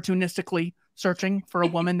 opportunistically searching for a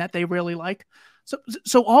woman that they really like.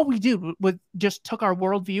 So all we do was just took our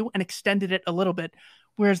worldview and extended it a little bit,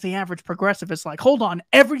 whereas the average progressive is like, hold on,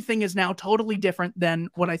 everything is now totally different than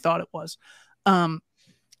what I thought it was.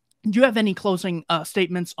 Do you have any closing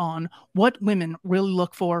statements on what women really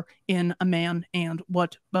look for in a man and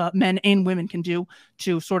what men and women can do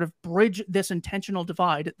to sort of bridge this intentional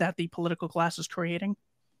divide that the political class is creating?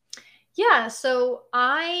 Yeah, so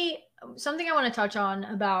something I want to touch on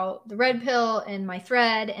about the red pill and my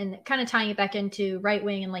thread and kind of tying it back into right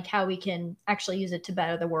wing and like how we can actually use it to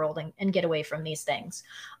better the world and get away from these things.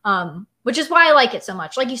 Which is why I like it so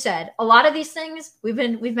much. Like you said, a lot of these things we've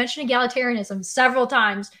mentioned egalitarianism several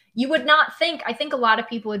times. You would not think, I think a lot of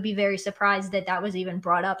people would be very surprised that that was even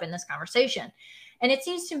brought up in this conversation. And it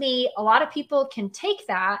seems to me a lot of people can take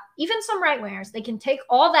that, even some right wingers, they can take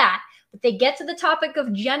all that, but they get to the topic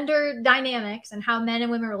of gender dynamics and how men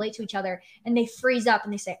and women relate to each other, and they freeze up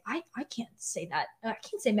and they say, I can't say that. I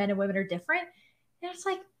can't say men and women are different. And it's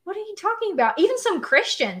like, what are you talking about? Even some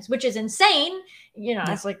Christians, which is insane. You know,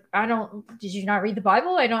 it's like, did you not read the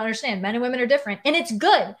Bible? I don't understand. Men and women are different. And it's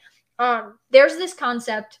good. There's this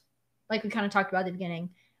concept, like we kind of talked about at the beginning.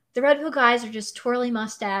 The red pill guys are just twirly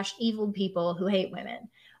mustache, evil people who hate women.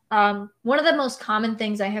 One of the most common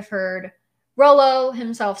things I have heard Rollo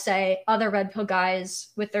himself say, other red pill guys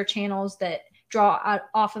with their channels that draw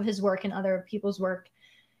off of his work and other people's work,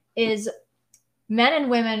 is men and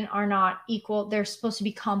women are not equal. They're supposed to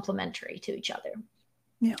be complementary to each other.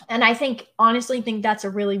 Yeah. And I honestly think that's a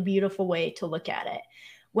really beautiful way to look at it.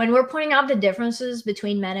 When we're pointing out the differences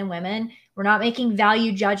between men and women, we're not making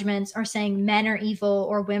value judgments or saying men are evil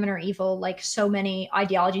or women are evil like so many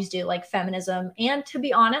ideologies do, like feminism. And to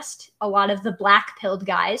be honest, a lot of the black-pilled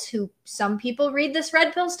guys who some people read this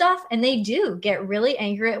red pill stuff and they do get really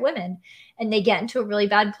angry at women and they get into a really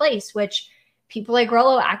bad place, which people like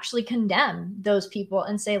Rollo actually condemn those people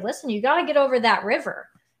and say, listen, you got to get over that river.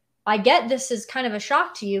 I get this is kind of a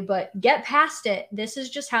shock to you, but get past it. This is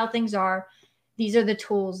just how things are. These are the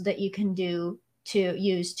tools that you can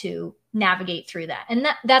use to navigate through that. And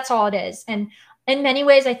that's all it is. And in many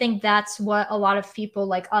ways, I think that's what a lot of people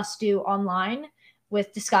like us do online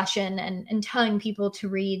with discussion and telling people to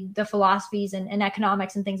read the philosophies and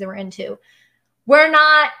economics and things that we're into. We're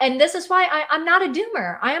not, and this is why I'm not a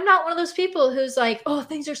doomer. I am not one of those people who's like, oh,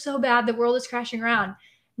 things are so bad, the world is crashing around.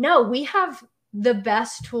 No, we have the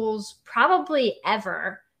best tools probably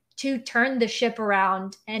ever to turn the ship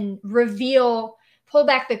around and pull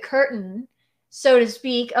back the curtain, so to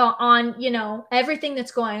speak, on, everything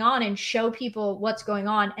that's going on and show people what's going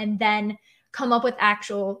on and then come up with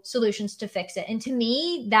actual solutions to fix it. And to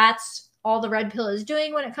me, that's all the red pill is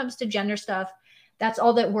doing when it comes to gender stuff. That's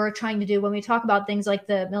all that we're trying to do when we talk about things like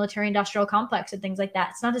the military industrial complex and things like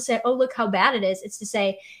that. It's not to say, oh, look how bad it is. It's to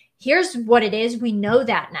say, here's what it is. We know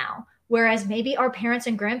that now. Whereas maybe our parents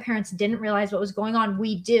and grandparents didn't realize what was going on.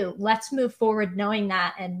 We do. Let's move forward knowing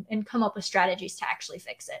that and come up with strategies to actually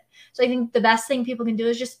fix it. So I think the best thing people can do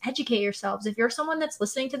is just educate yourselves. If you're someone that's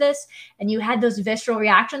listening to this and you had those visceral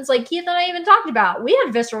reactions like Keith and I even talked about, we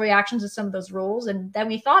had visceral reactions to some of those rules and then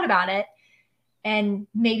we thought about it and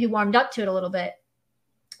maybe warmed up to it a little bit.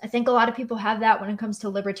 I think a lot of people have that when it comes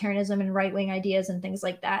to libertarianism and right-wing ideas and things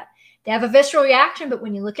like that. They have a visceral reaction, but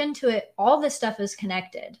when you look into it, all this stuff is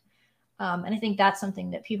connected. And I think that's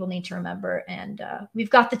something that people need to remember. And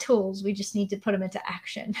we've got the tools. We just need to put them into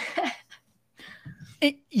action.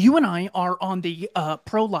 You and I are on the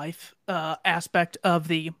pro-life aspect of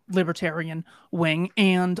the libertarian wing.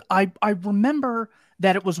 And I remember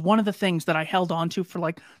that it was one of the things that I held on to for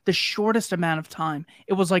like the shortest amount of time.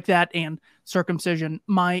 It was like that and circumcision.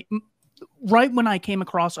 Right when I came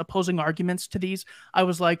across opposing arguments to these, I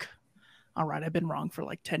was like, all right, I've been wrong for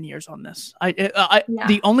like 10 years on this. Yeah.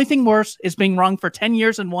 The only thing worse is being wrong for 10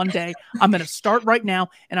 years in one day. I'm going to start right now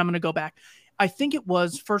and I'm going to go back. I think it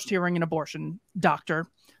was first hearing an abortion doctor.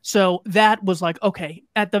 So that was like, okay,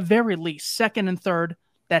 at the very least, second and third,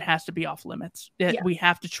 that has to be off limits. We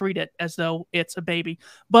have to treat it as though it's a baby.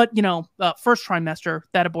 But, first trimester,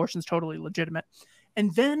 that abortion's totally legitimate.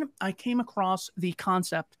 And then I came across the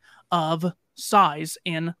concept of size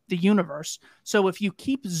in the universe. So if you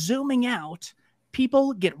keep zooming out,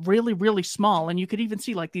 people get really, really small. And you could even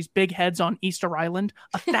see like these big heads on Easter Island,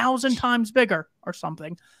 1,000 times bigger or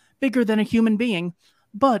something, bigger than a human being.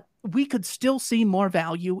 But we could still see more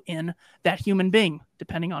value in that human being,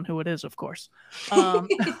 depending on who it is, of course.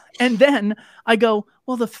 And then I go,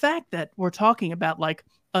 well, the fact that we're talking about like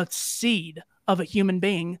a seed of a human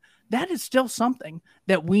being, that is still something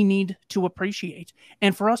that we need to appreciate.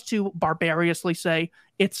 And for us to barbarously say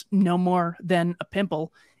it's no more than a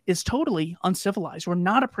pimple is totally uncivilized. We're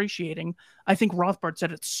not appreciating. I think Rothbard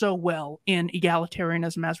said it so well in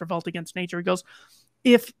Egalitarianism as Revolt Against Nature. He goes,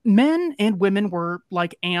 if men and women were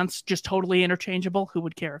like ants, just totally interchangeable, who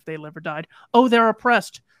would care if they live or died? Oh, they're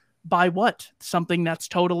oppressed by what? Something that's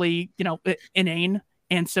totally, inane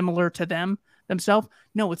and similar to themselves.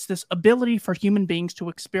 No, it's this ability for human beings to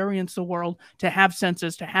experience the world, to have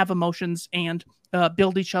senses, to have emotions, and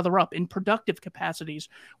build each other up in productive capacities.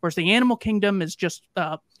 Whereas the animal kingdom is just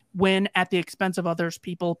when at the expense of others,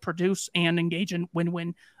 people produce and engage in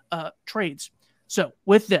win-win trades. So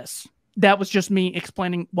with this, that was just me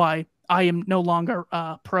explaining why I am no longer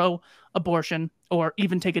pro-abortion or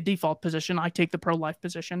even take a default position. I take the pro-life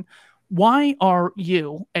position. Why are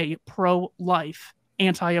you a pro-life,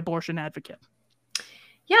 anti-abortion advocate?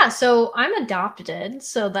 Yeah, so I'm adopted,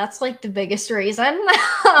 so that's like the biggest reason.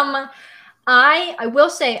 I will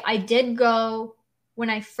say I did go when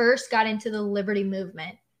I first got into the liberty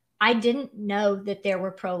movement. I didn't know that there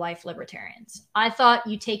were pro-life libertarians. I thought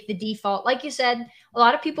you take the default, like you said, a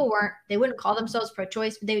lot of people they wouldn't call themselves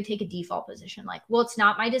pro-choice, but they would take a default position. Like, well, it's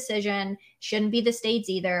not my decision. Shouldn't be the state's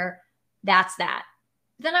either. That's that.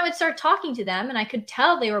 Then I would start talking to them and I could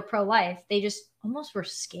tell they were pro-life. They just almost were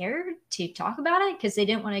scared to talk about it because they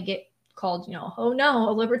didn't want to get called, oh no,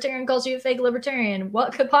 a libertarian calls you a fake libertarian.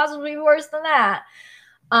 What could possibly be worse than that?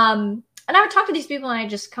 And I would talk to these people and I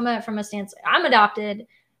just come at it from a stance. I'm adopted.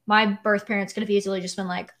 My birth parents could have easily just been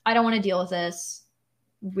like, I don't want to deal with this.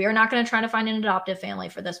 We're not going to try to find an adoptive family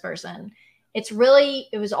for this person. It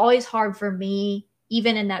was always hard for me,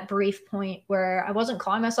 even in that brief point where I wasn't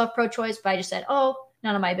calling myself pro-choice, but I just said, oh,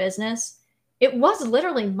 none of my business. It was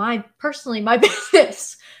literally my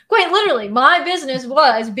business. Quite literally, my business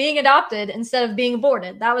was being adopted instead of being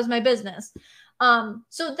aborted. That was my business.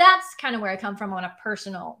 So that's kind of where I come from on a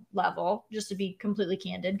personal level, just to be completely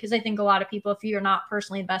candid, because I think a lot of people, if you're not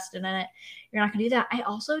personally invested in it, you're not going to do that. I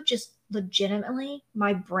also just legitimately,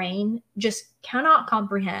 my brain just cannot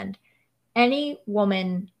comprehend any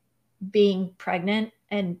woman being pregnant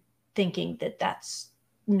and thinking that that's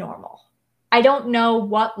normal. I don't know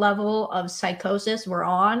what level of psychosis we're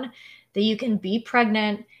on that you can be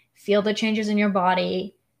pregnant, feel the changes in your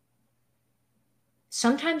body,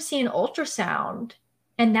 sometimes see an ultrasound.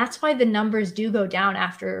 And that's why the numbers do go down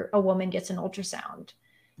after a woman gets an ultrasound.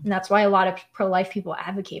 And that's why a lot of pro-life people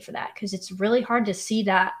advocate for that, because it's really hard to see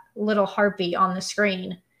that little heartbeat on the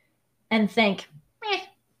screen and think,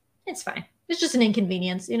 it's fine. It's just an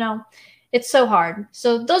inconvenience, It's so hard.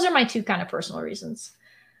 So those are my two kind of personal reasons.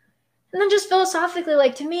 And then just philosophically,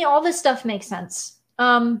 like, to me, all this stuff makes sense.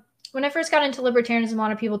 When I first got into libertarianism, a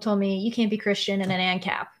lot of people told me, you can't be Christian and an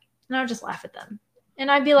ANCAP. And I would just laugh at them.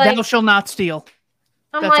 And I'd be like, thou shalt not steal.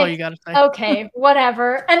 That's all you got to say. Okay,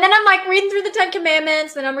 whatever. And then I'm like reading through the 10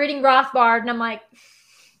 Commandments, and I'm reading Rothbard, and I'm like,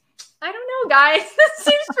 I don't know, guys. This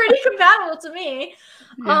seems pretty compatible to me.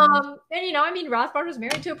 Yeah. And Rothbard was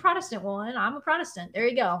married to a Protestant woman. I'm a Protestant. There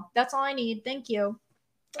you go. That's all I need. Thank you.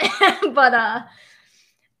 But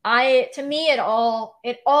to me, it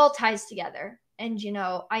all ties together. And,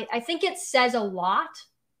 I think it says a lot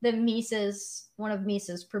that one of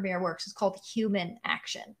Mises' premier works is called Human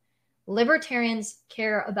Action. Libertarians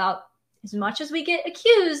care about, as much as we get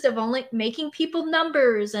accused of only making people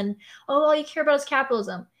numbers and, all you care about is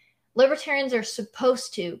capitalism. Libertarians are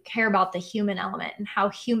supposed to care about the human element and how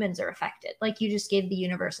humans are affected. Like you just gave the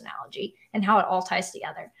universe analogy and how it all ties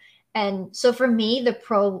together. And so for me,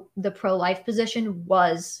 the pro-life position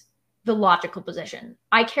was the logical position.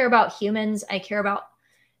 I care about humans. I care about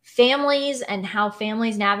families and how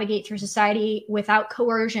families navigate through society without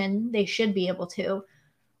coercion, they should be able to.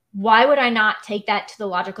 Why would I not take that to the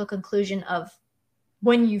logical conclusion of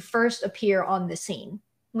when you first appear on the scene,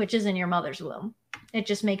 which is in your mother's womb? It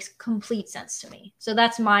just makes complete sense to me. So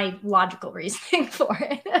that's my logical reasoning for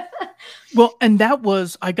it. Well, and that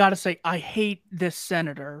was, I got to say, I hate this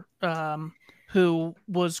senator who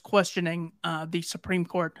was questioning the Supreme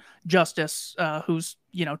Court justice who's,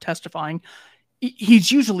 testifying.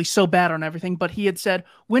 He's usually so bad on everything, but he had said,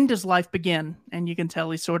 when does life begin? And you can tell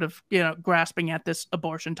he's sort of, grasping at this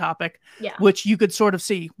abortion topic, which you could sort of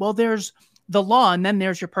see, well, there's the law and then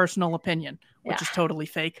there's your personal opinion, which is totally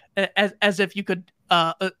fake, as if you could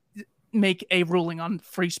make a ruling on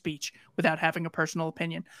free speech without having a personal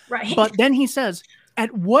opinion. Right. But then he says,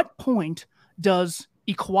 at what point does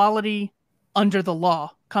equality under the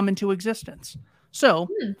law come into existence? So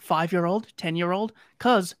 5-year-old, 10-year-old,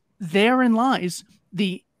 because therein lies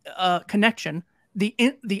the connection,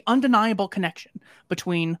 the undeniable connection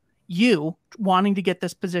between you wanting to get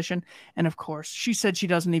this position. And of course, she said she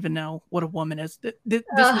doesn't even know what a woman is. This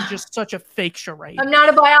was just such a fake charade. I'm not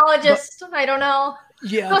a biologist. But I don't know.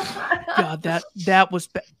 Yeah. God, that was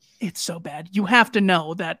bad. It's so bad. You have to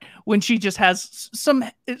know that when she just has some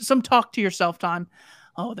talk to yourself time.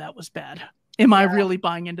 Oh, that was bad. Am I really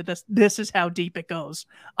buying into this? This is how deep it goes.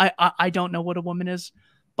 I don't know what a woman is,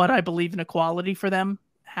 but I believe in equality for them.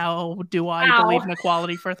 How do I believe in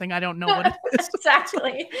equality for a thing I don't know what it is?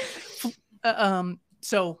 Exactly.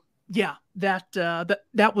 So yeah,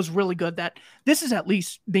 that was really good. That this is at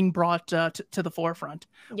least being brought to the forefront,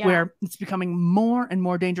 where it's becoming more and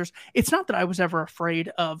more dangerous. It's not that I was ever afraid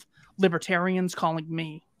of libertarians calling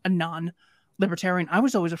me a non-libertarian. I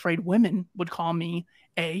was always afraid women would call me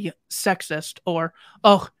a sexist or,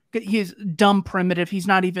 oh, he's dumb primitive. He's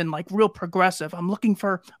not even like real progressive. I'm looking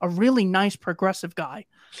for a really nice progressive guy.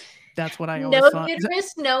 That's what I always thought. No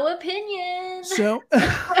uterus, no opinion. So,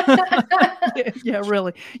 yeah,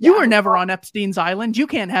 really. You were never on Epstein's Island. You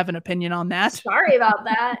can't have an opinion on that. Sorry about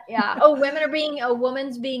that. Yeah. Oh, a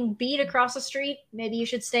woman's being beat across the street. Maybe you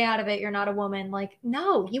should stay out of it. You're not a woman. Like,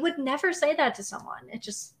 no, you would never say that to someone. It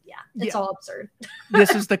just, it's all absurd.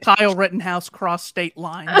 This is the Kyle Rittenhouse cross state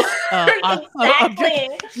lines. Exactly.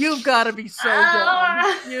 You've got to be so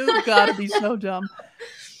dumb. You've got to be so dumb.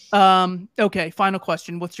 Okay, final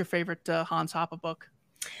question. What's your favorite Hans Hoppe book?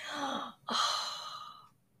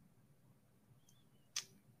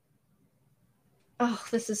 Oh,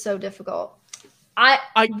 this is so difficult. I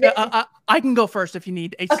can go first if you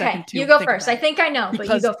need a second to. You go first. I think I know, but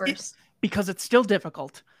you go first. Because it's still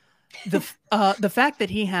difficult. The fact that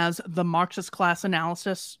he has the Marxist class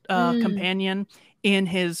analysis companion in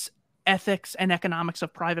his Ethics and Economics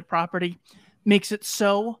of Private Property makes it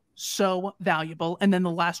so valuable. And then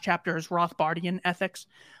the last chapter is Rothbardian ethics.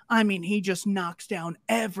 I mean, he just knocks down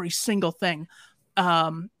every single thing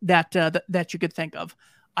that you could think of.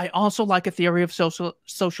 I also like A Theory of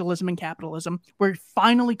Socialism and Capitalism, where it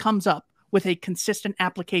finally comes up with a consistent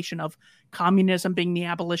application of communism being the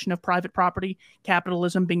abolition of private property,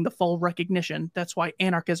 capitalism being the full recognition. That's why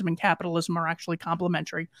anarchism and capitalism are actually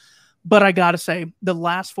complementary. But I gotta say, the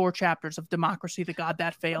last 4 chapters of Democracy, the God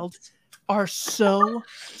That Failed, are so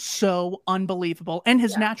unbelievable. And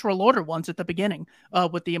his natural order ones at the beginning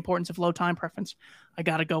with the importance of low time preference. I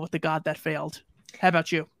got to go with The God That Failed. How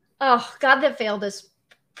about you? Oh, God That Failed is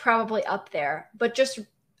probably up there. But just,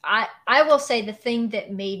 I will say the thing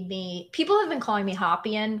that made me, people have been calling me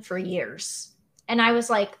Hoppian for years. And I was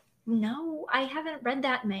like, no, I haven't read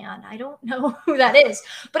that man. I don't know who that is.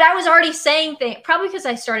 But I was already saying things, probably because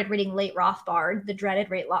I started reading late Rothbard, the dreaded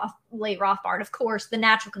late Rothbard. Of course, the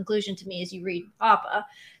natural conclusion to me is you read Hoppe.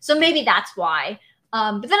 So maybe that's why.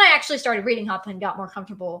 But then I actually started reading Hoppe and got more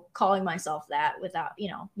comfortable calling myself that without,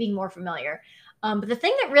 being more familiar. But the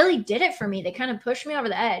thing that really did it for me, that kind of pushed me over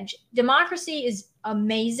the edge, Democracy is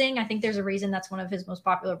amazing. I think there's a reason that's one of his most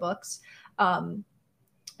popular books.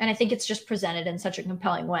 And I think it's just presented in such a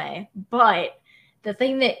compelling way. But the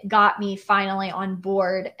thing that got me finally on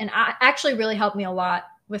board, and actually really helped me a lot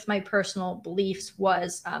with my personal beliefs,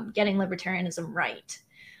 was getting libertarianism right.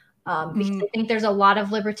 Because I think there's a lot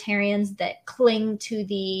of libertarians that cling to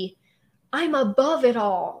the, I'm above it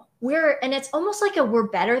all. And it's almost like we're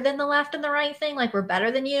better than the left and the right thing. Like we're better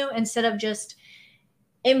than you, instead of just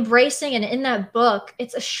embracing. And in that book,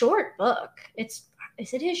 it's a short book. It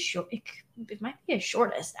is short. It might be his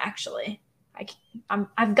shortest, actually.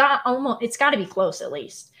 I've got almost, it's got to be close at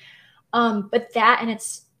least. But that, and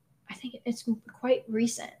I think it's quite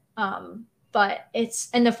recent. But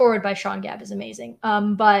and the foreword by Sean Gabb is amazing.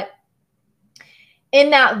 But in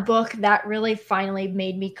that book, that really finally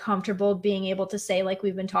made me comfortable being able to say, like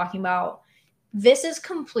we've been talking about, this is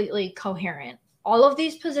completely coherent. All of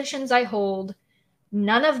these positions I hold,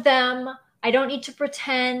 none of them, I don't need to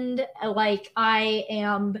pretend like I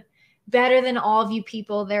am better than all of you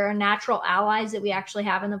people. There are natural allies that we actually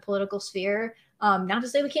have in the political sphere. Not to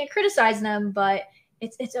say we can't criticize them, but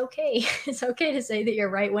it's okay. It's okay to say that you're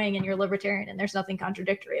right wing and you're libertarian, and there's nothing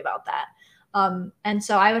contradictory about that. And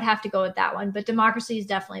so I would have to go with that one. But democracy is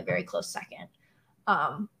definitely a very close second.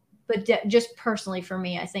 But just personally for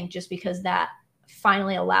me, I think just because that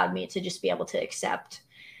finally allowed me to just be able to accept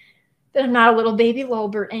that I'm not a little baby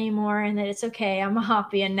Lolbert anymore, and that it's okay. I'm a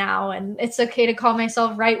Hoppian now, and it's okay to call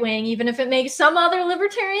myself right wing, even if it makes some other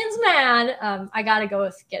libertarians mad. I got to go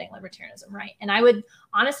with getting libertarianism right. And I would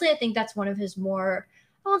honestly, I think that's one of his more,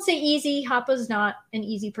 I won't say easy. Hoppa's not an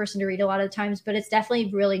easy person to read a lot of times, but it's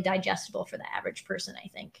definitely really digestible for the average person, I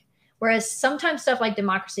think. Whereas sometimes stuff like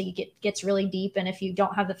democracy gets really deep, and if you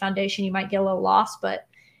don't have the foundation, you might get a little lost. But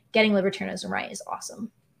getting libertarianism right is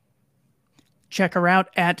awesome. Check her out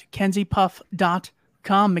at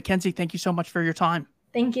kenziepuff.com. Mackenzie, thank you so much for your time.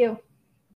 Thank you.